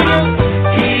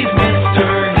 He's Mr.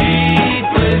 Heat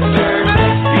Blister.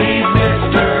 He's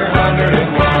Mr.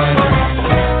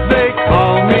 101. They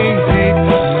call me Heat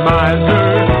Miser.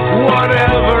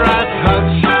 Whatever I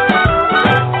touch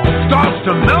starts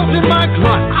to melt in my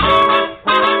clutch.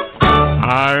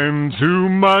 I'm too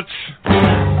much.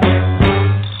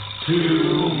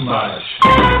 Too much.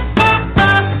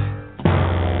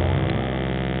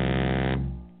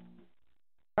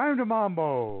 Time to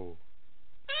Mambo.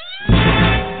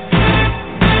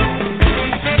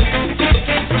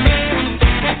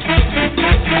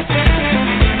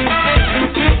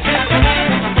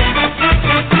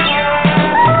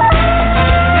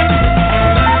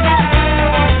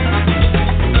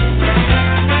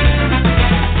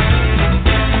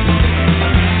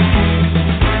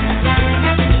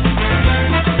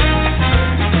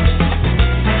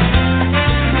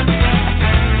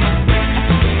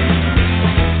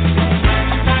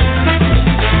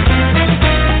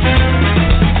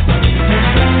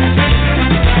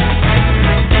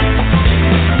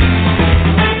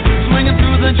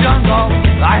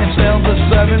 I have sailed the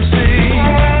seven seas,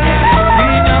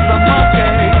 king of the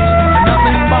monkeys,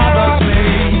 nothing bothers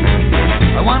me.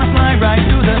 I wanna fly right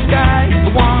through the sky, I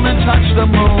wanna touch the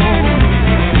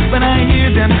moon. When I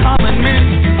hear them calling me,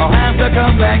 I'll have to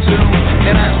come back soon.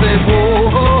 And I say, whoa,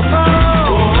 whoa, whoa,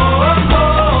 whoa, whoa.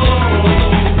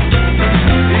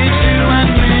 It's you and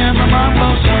me and the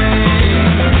mambo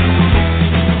swing.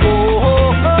 Whoa,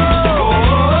 whoa, whoa,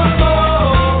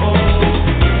 whoa.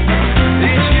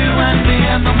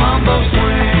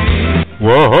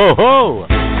 Whoa, ho, ho!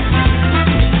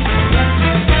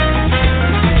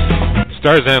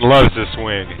 Starzan loves this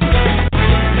swing.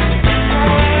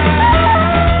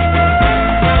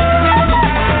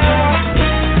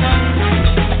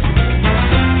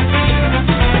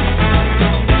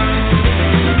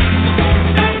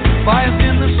 Fires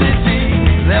in the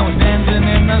city, there was dancing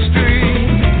in the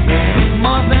street.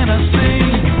 More than a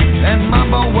scene, and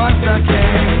mambo was the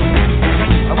king.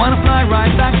 I wanna fly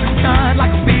right back to time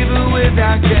like a fever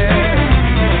without care.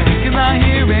 'Cause I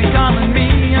hear it calling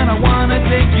me and I wanna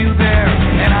take you there.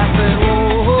 And I said, oh,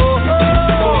 oh, oh,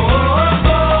 oh,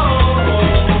 oh, oh.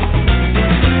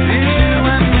 It's you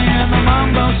and me and the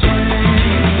mambo swing.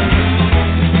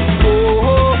 Oh,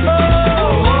 oh,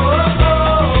 oh, oh,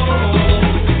 oh.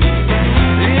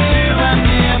 It's you and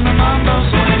me and the mambo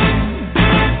swing.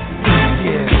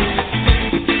 Yeah.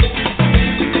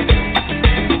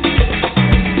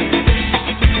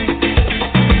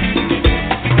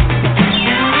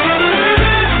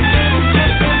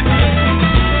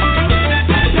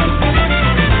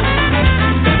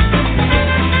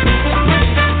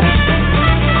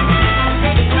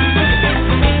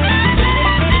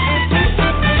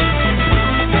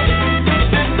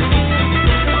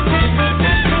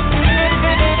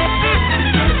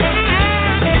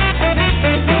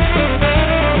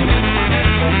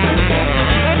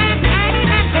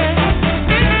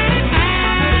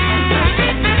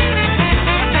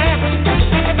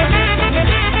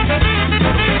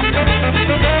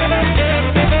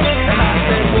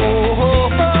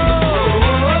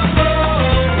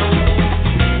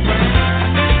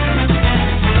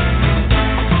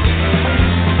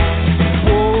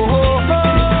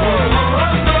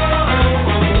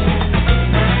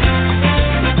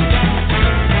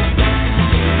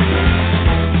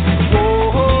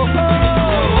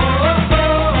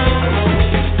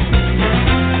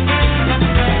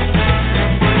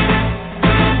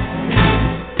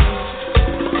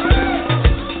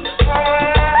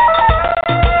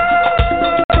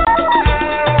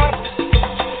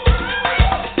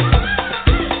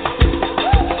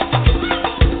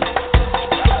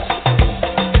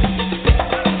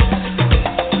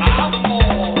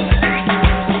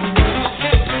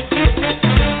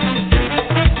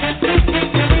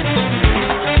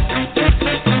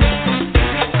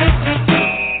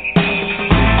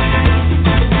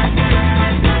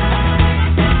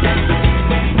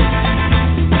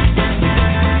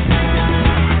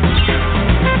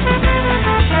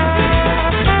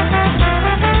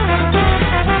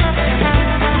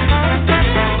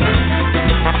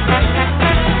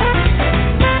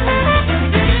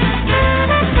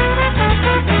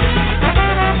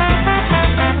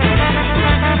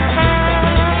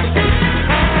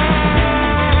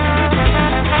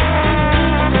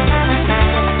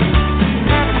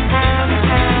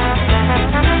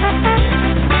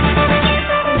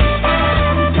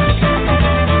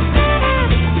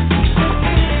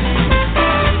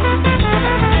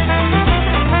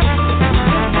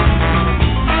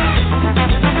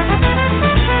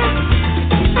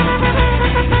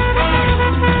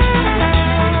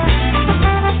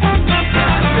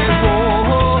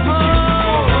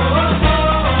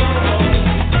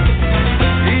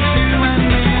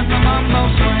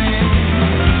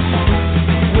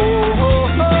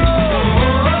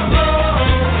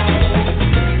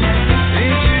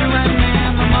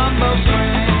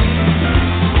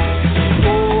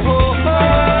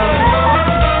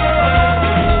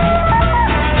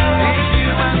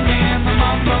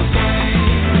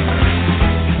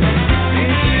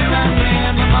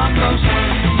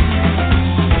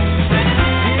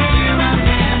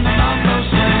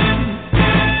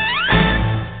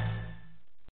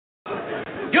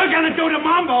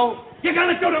 You're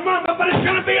gonna do the mambo, but it's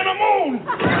gonna be in the moon.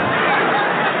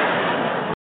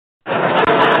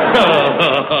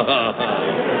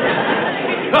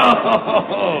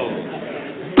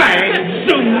 Bang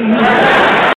zoom.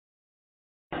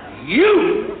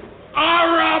 You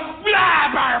are a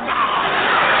blabbermouth.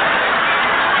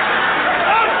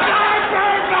 A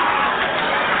blabbermouth.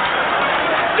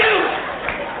 You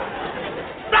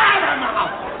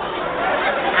blabbermouth.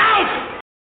 Out.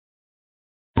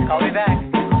 Call me back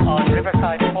on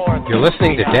Riverside 4. You're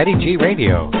listening to Daddy G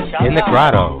Radio in the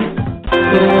Grotto.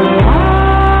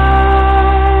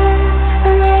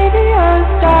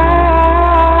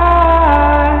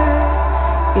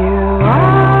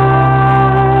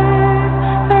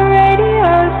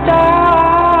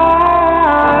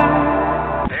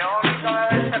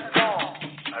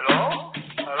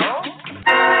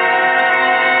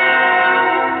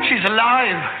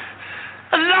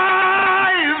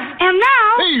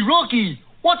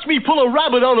 Watch me pull a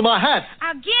rabbit out of my hat.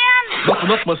 Again?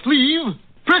 Nothing up my sleeve.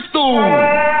 Presto!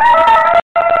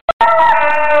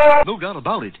 No doubt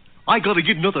about it. I gotta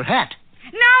get another hat.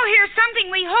 Now here's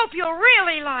something we hope you'll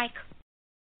really like.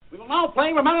 We will now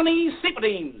play Romani's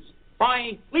Cyclodemes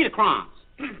by Liederkranz.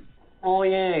 Oh,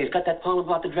 yeah, he's got that poem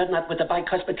about the dreadnought with the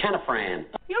bicuspid canifran.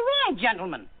 You're wrong,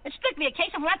 gentlemen. It's strictly a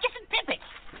case of Ratchis and Pippet.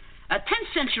 A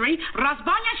 10th century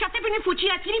Razbania Shatipini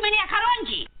Fuchia Tirimenia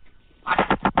Karonji.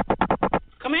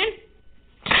 Come in.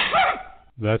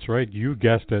 That's right, you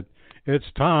guessed it. It's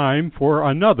time for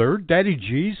another Daddy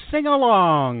G's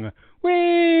sing-along.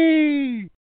 Whee!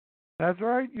 That's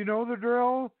right, you know the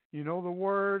drill, you know the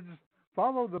words.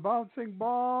 Follow the bouncing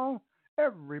ball.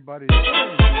 Everybody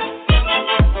sing.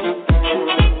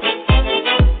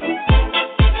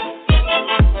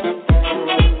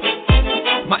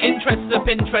 My interests are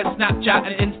Pinterest, Snapchat,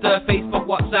 and Insta, Facebook,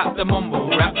 WhatsApp, the mumble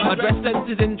rap. My dress sense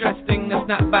is interesting, a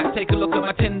snapback, take a look at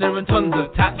my Tinder and tons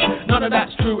of tats. None of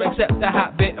that's true except the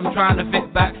hat bit. I'm trying to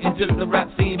fit back into the rap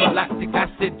scene, but lactic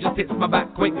acid just hits my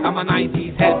back quick. I'm a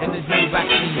 90s head and there's no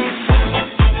vaccine.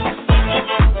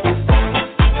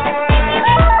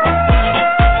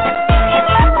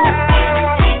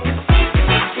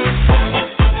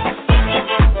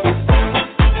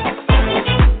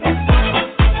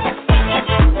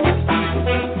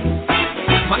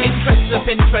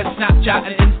 Pinterest, Snapchat,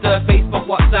 and Insta, Facebook,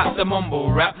 WhatsApp, the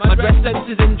mumble rap. My dress sense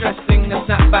is interesting, a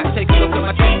snapback, take a look at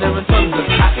my Tinder and tons of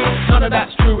tats. None of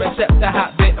that's true except the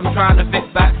hat bit. I'm trying to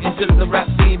fit back into the rap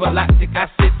scene, but lactic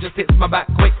acid just hits my back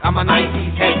quick. I'm a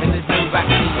 90s head and there's no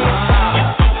vaccine.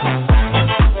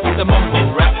 The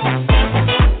mumble rap.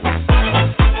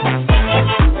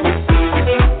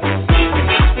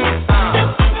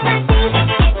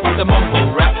 The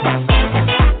mumble rap.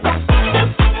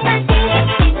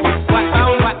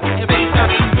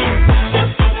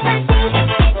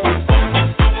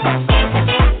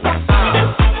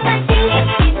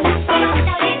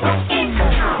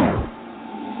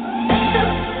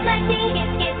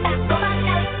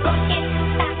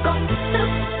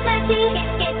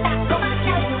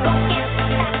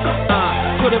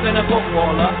 Could have been a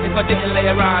footballer. If I didn't lay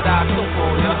around, I'd still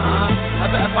for ya. I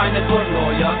better find a good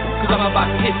lawyer, cause I'm about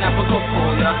to kidnap a good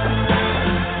for ya.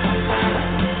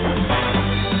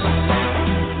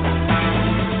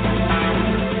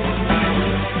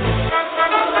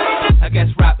 I guess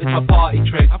rap is my party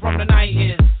trick. I'm from the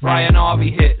 90s, Brian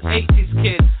Harvey hits, 80s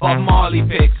kids, Bob Marley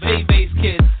picks, bass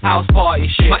kids, house party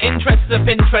shit. My interests are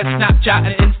Pinterest, Snapchat,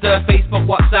 and Insta, Facebook,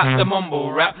 WhatsApp, the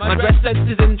mumble rap. My dress sense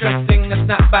is interesting, a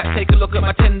snapback, take a look at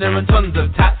my Tinder and tons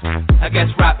of tats. I guess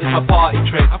rap is my party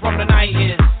trick. I'm from the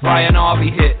 90s, Brian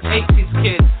Harvey hits, 80s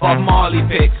kids, Bob Marley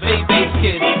picks, bass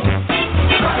kids,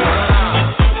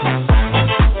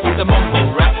 the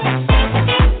mumble rap.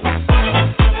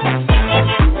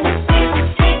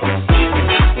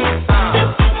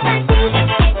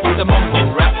 The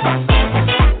mumble rap.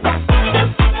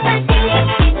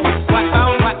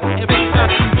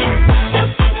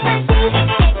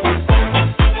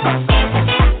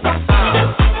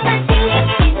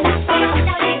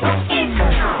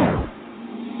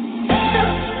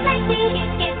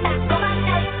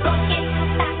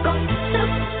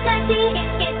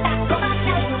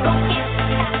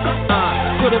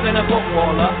 Could have been a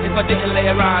footballer. If I didn't lay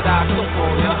around, I'd still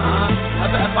for ya. I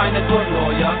better find a good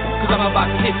lawyer, cause I'm about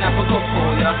to kidnap a good for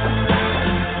ya.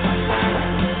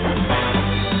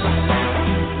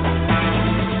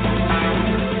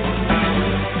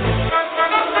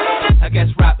 I guess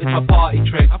rap is my party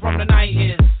trick. I'm from the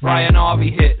 90s, Brian Harvey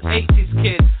hits, 80s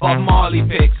kids, Bob Marley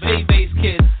picks, bass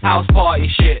kids, house party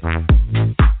shit.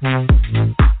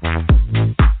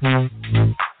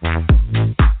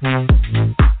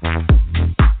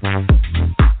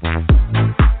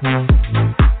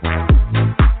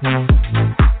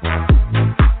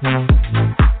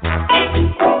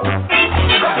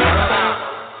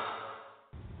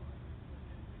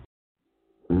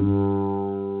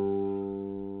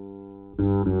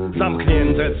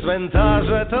 Zamknięte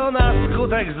cmentarze to na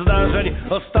skutek zdarzeń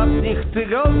ostatnich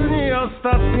tygodni,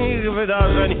 ostatnich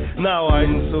wydarzeń. Na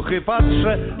łańcuchy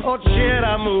patrzę,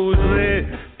 ocieram łzy.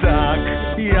 Tak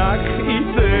jak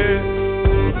i ty,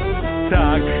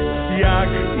 tak jak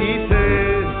i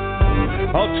ty.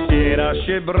 Otwiera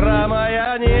się brama,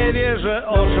 ja nie wierzę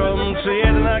oczom. Czy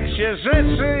jednak się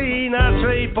rzeczy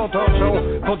inaczej potoczą?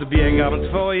 Podbiegam,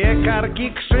 twoje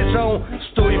karki krzyczą.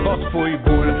 Stój, bo twój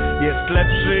ból jest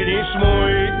lepszy niż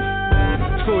mój.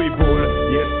 Twój ból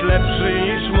jest lepszy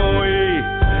niż mój.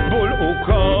 Ból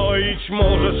ukoić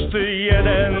możesz ty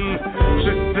jeden.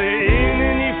 Wszyscy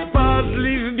inni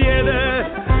wpadli w biedę.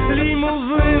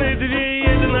 Limuzyny dwie,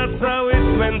 jedna, cały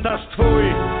cmentarz twój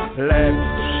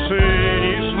lepszy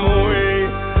niż mój.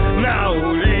 Na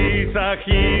ulicach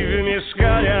i w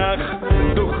mieszkaniach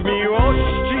duch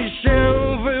miłości się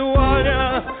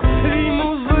wyłania.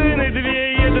 Limuzyny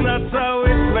dwie, jedna, cały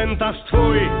cmentarz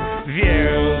twój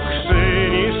większy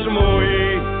niż mój.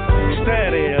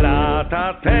 4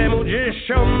 lata temu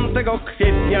 10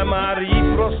 kwietnia Marii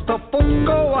prosto pod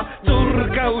koła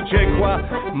córka uciekła.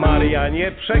 Maria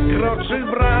nie przekroczy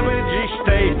bramy dziś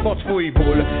tej, bo twój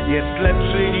ból jest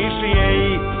lepszy niż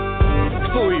jej.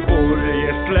 Twój ból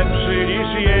jest lepszy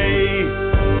niż jej.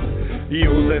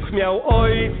 Józef miał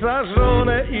ojca,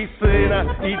 żonę i syna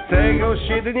i tego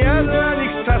się dnia dla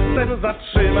nich czasem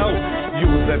zatrzymał.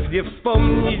 Józef nie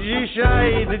wspomni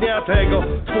dzisiaj dnia tego.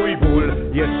 Twój ból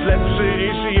jest lepszy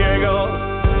niż jego.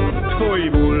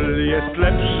 Twój ból jest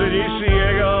lepszy niż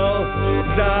jego.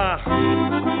 Da.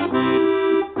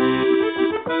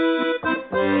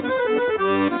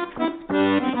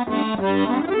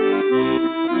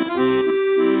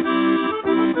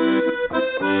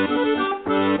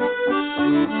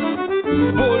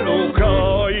 Ból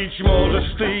ukroić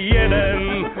możesz ty jeden,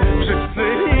 wszyscy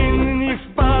inni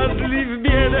wpadli w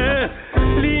biedę.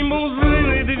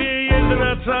 Limuzyny dwie,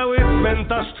 jedna, cały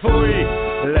cmentarz twój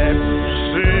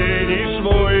lepszy niż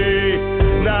mój.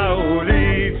 Na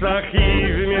ulicach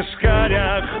i w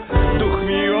mieszkaniach duch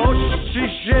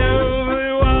miłości się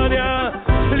wyłania.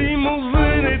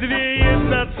 Limuzyny dwie,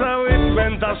 jedna, cały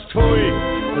cmentarz twój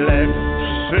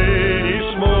lepszy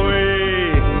niż mój.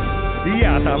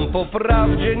 Ja tam po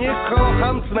prawdzie nie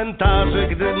kocham cmentarzy.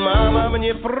 Gdy mama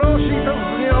mnie prosi, to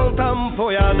z nią tam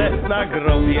pojadę. Na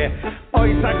grobie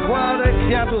ojca kładę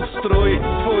kwiatów strój.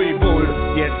 Twój ból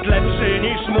jest lepszy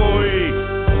niż mój.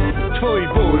 Twój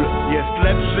ból jest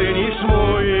lepszy niż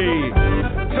mój.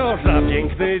 Co za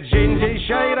piękny dzień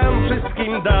dzisiaj nam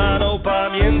wszystkim dano.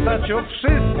 Pamiętać o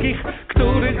wszystkich,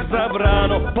 których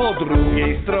zabrano. Po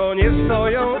drugiej stronie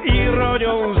stoją i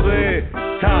ronią łzy.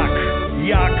 Tak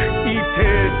jak i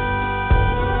ty.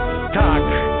 Tak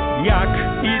jak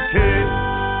i ty.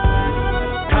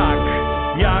 Tak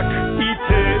jak i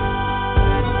ty.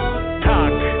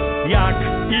 Tak jak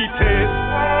i ty.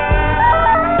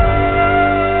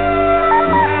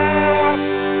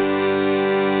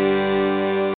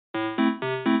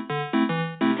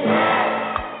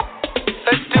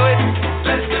 Let's do it.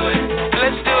 Let's do it.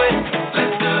 Let's do it.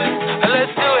 Let's do it.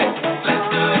 Let's do it. Let's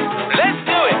do it. Let's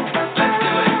do it. Let's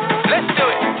do it. Let's do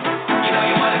it. You know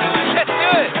you wanna do it. Let's do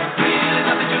it.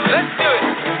 Let's do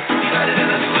it.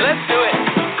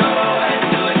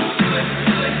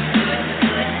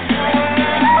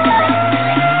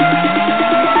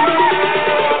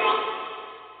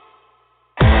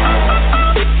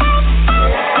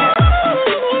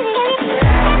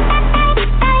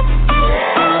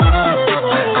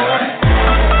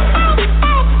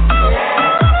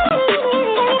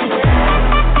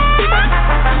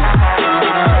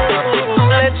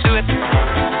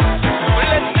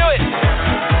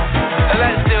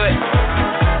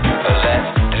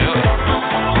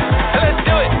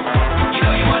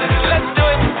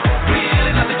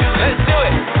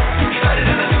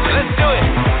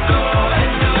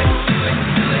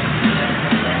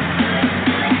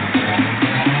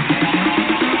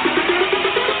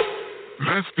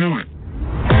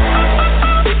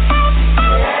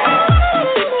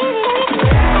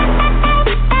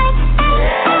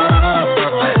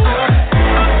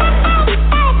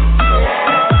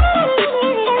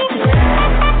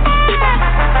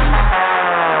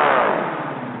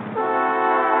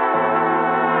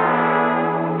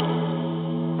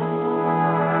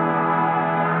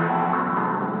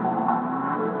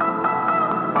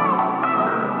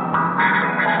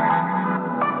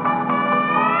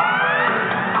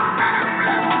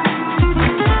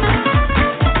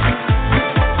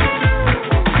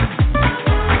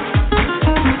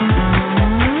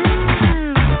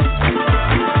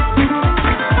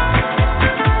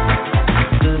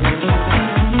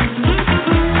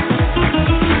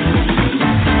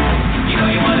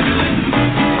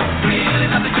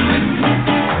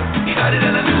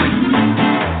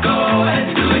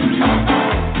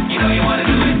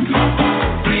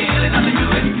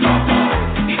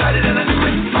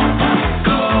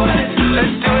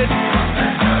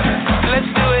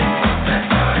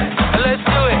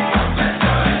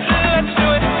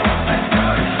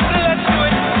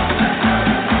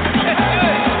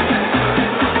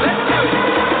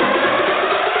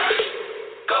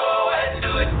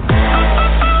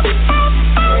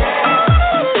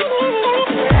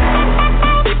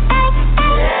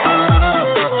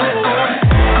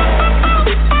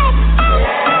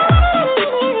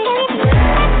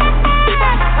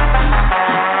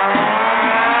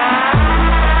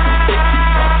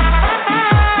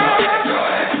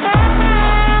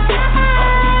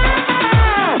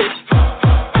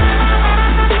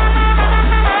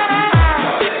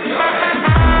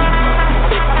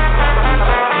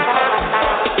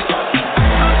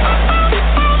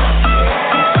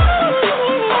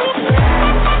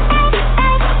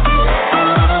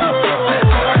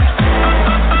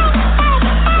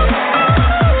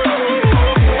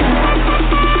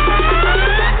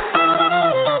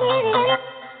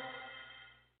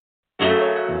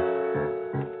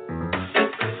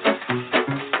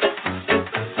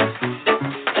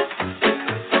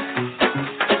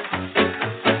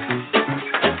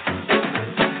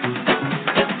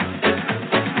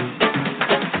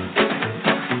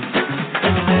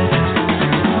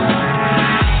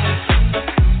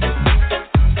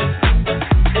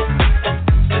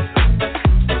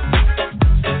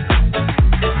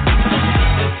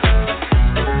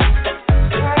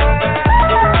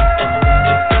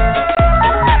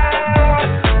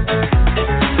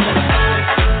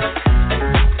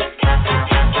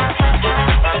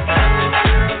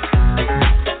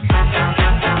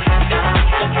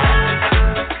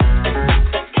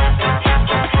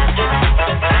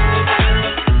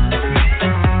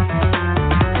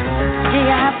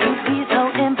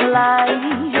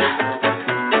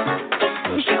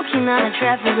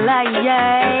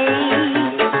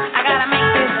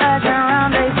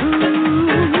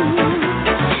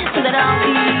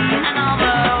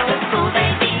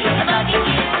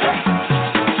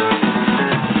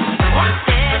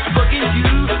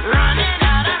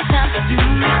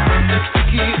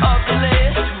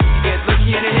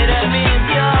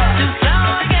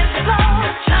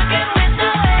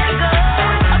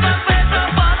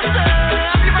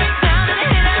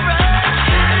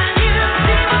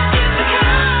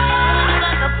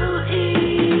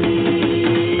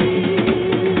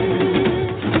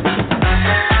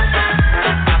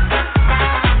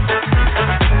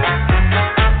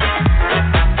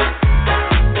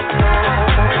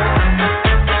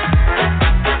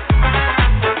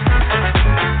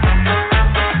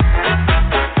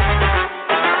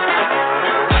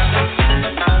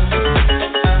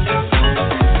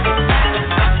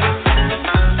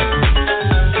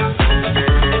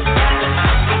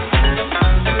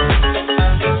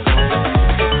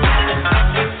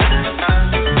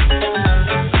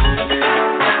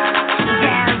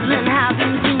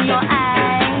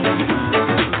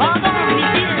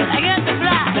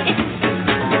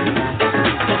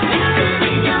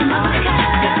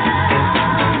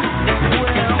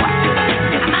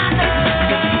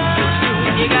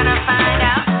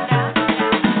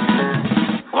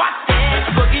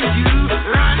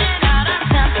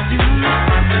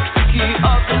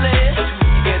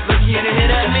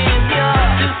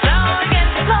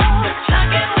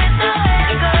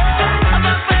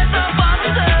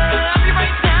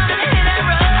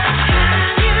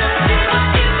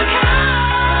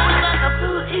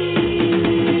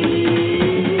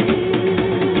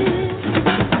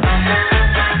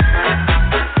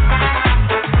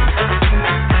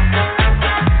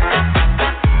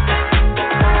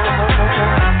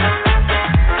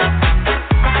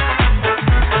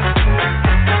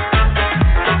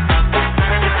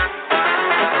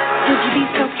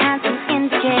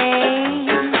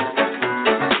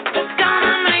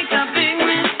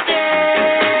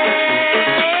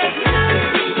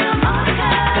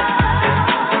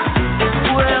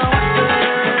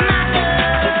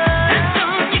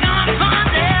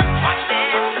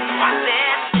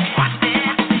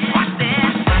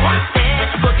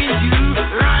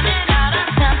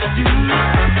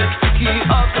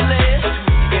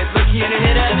 Get lucky and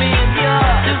hit at me in your.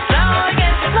 Just how I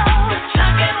get slow,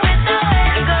 chugging with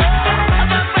nowhere to go.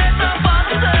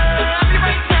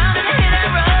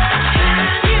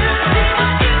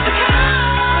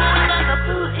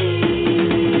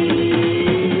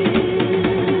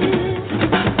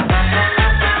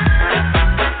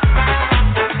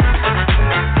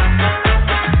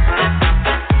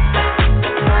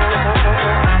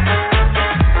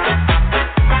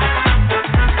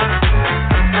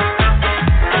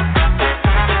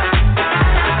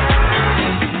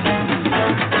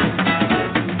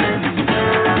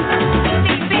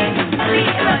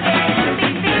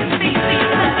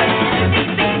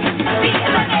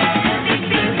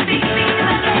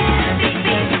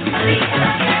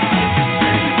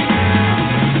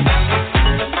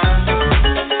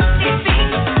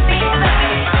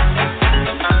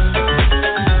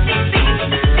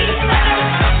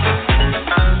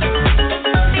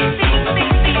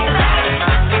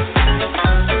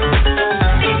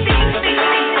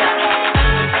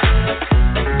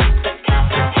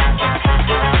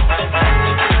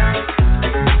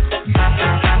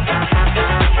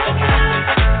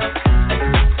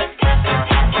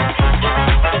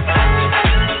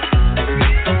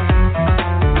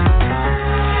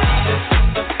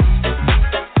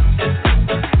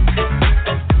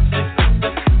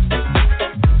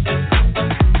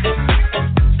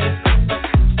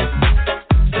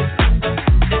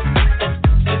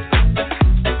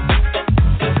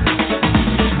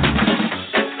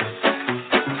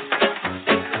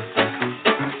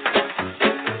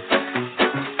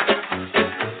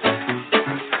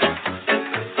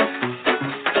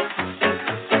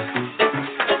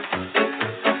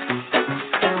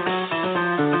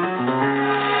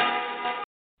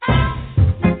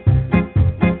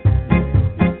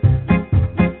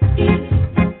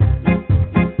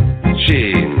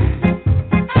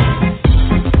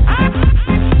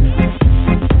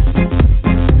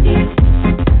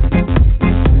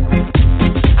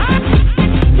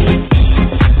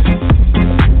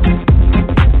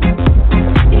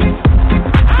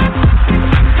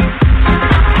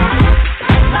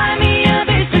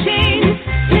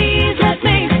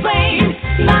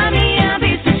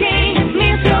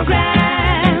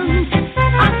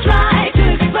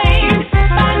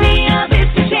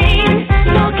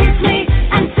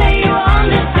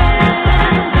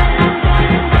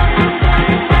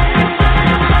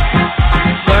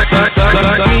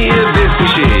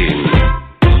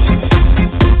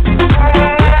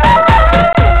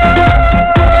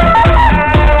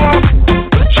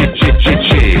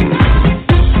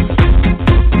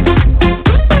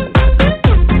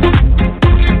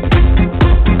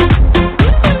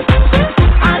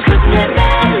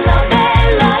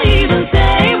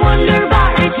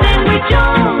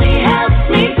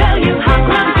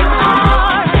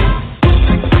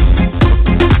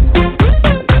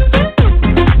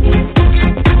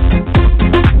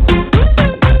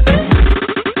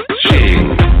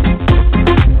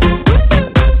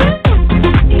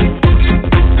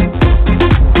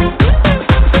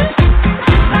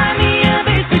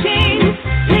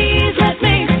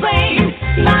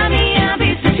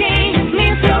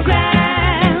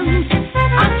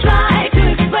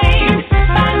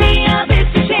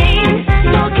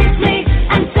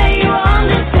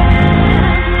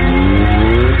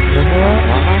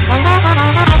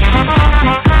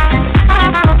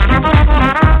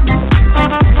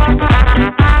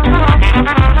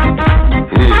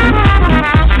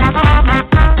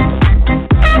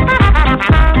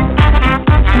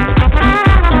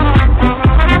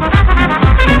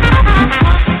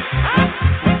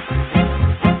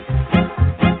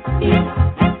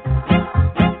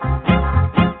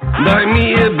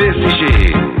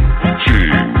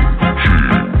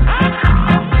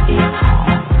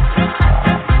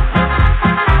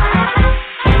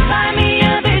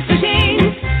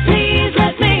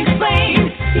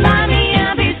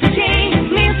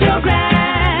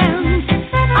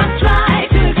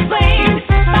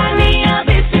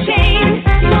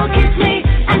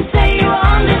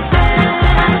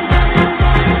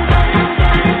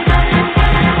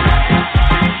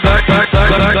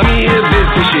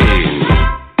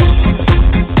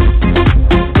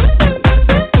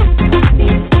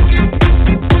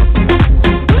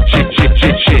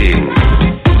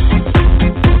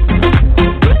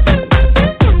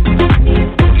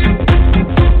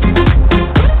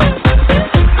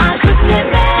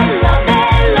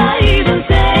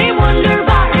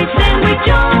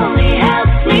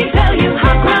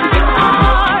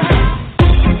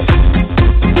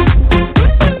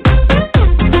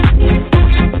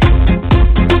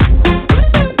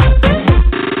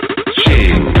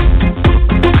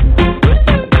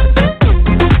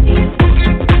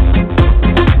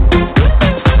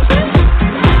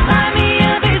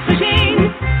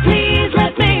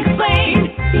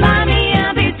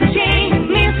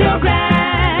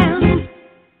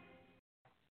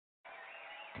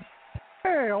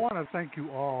 thank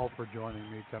you all for joining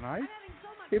me tonight.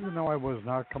 Even though I was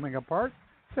not coming apart,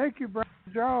 thank you, Brenda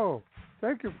Joe.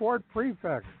 Thank you, Ford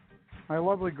Prefect. My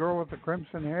lovely girl with the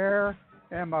crimson hair,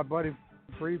 and my buddy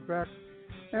Prefect.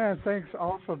 And thanks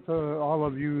also to all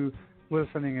of you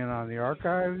listening in on the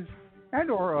archives and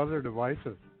or other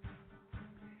devices.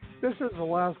 This is the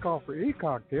last call for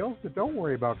e-cocktails, but don't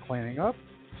worry about cleaning up.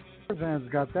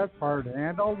 Starzan's got that part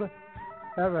handled.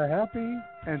 Have a happy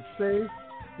and safe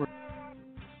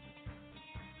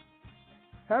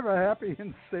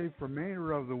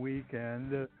remainder of the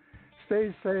weekend.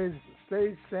 Stay safe,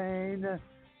 stay sane,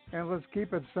 and let's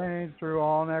keep it sane through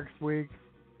all next week.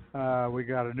 We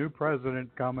got a new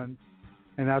president coming,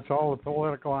 and that's all the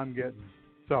political I'm getting.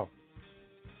 So,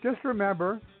 just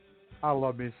remember, I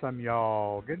love me some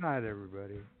y'all. Good night,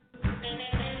 everybody.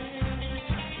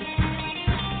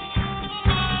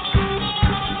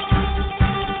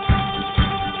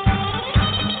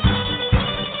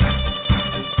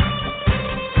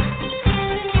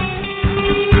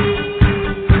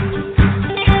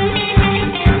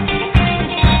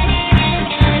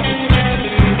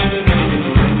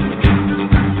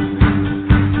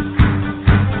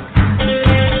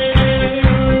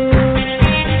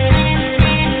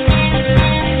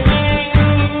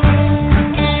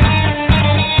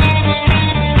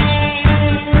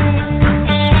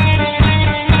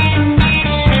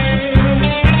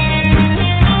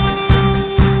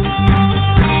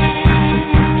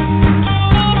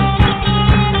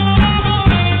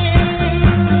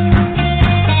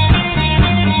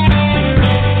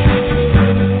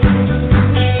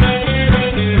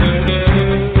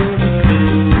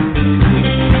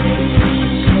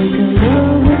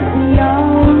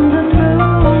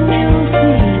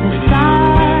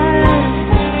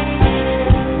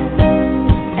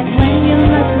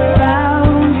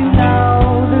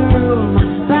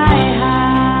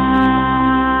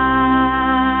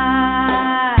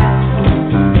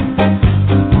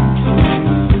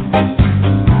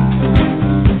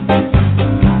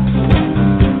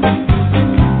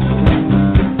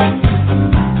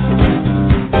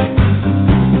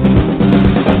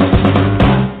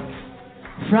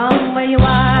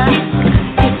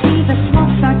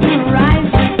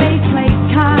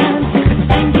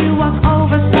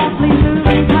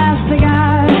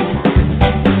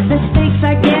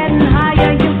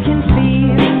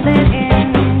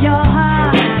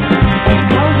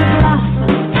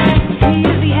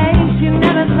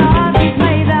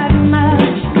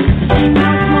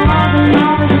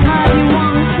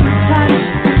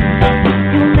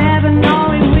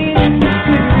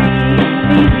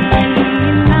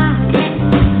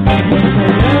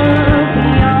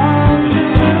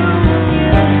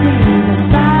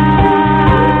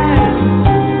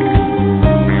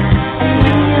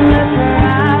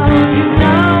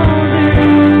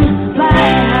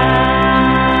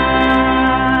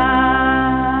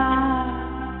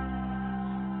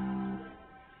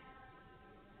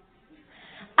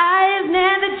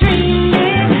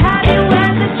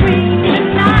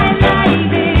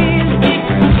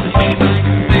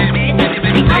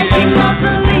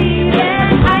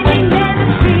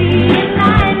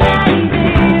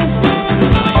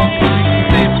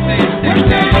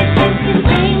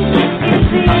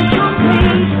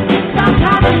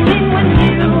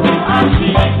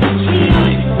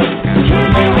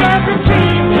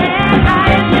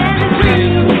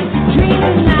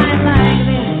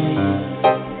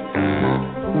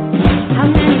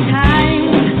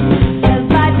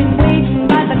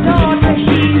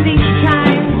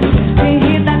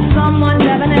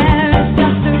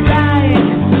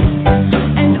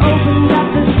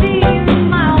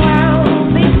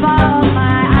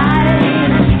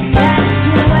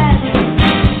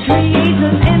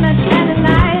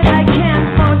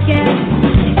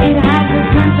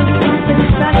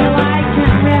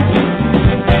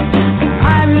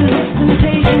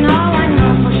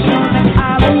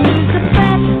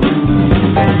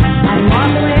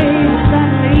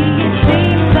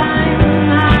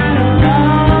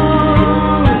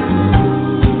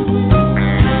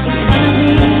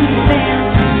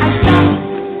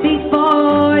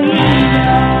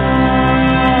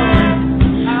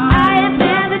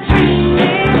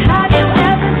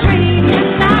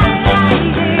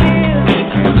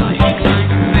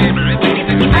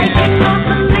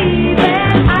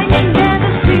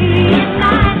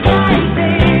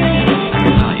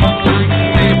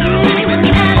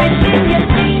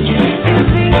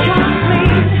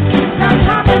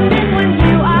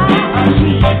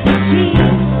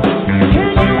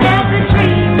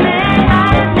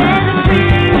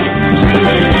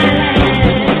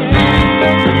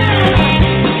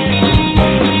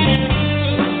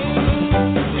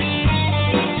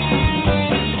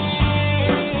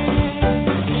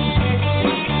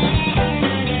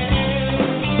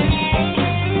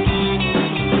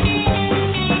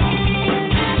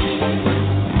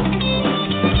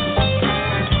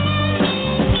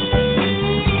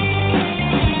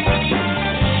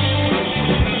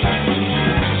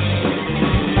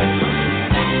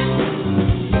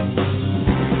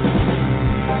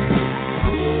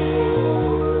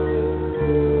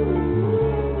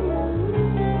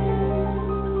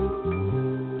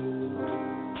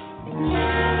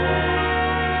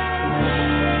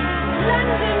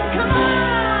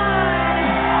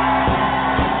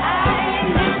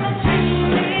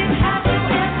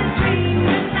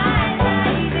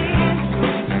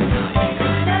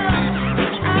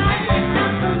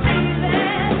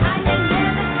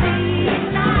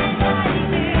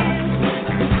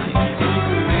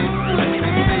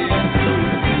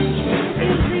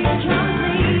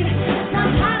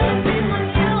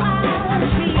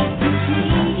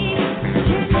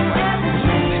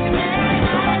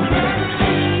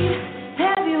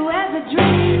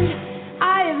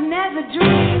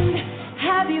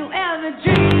 a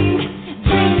dream.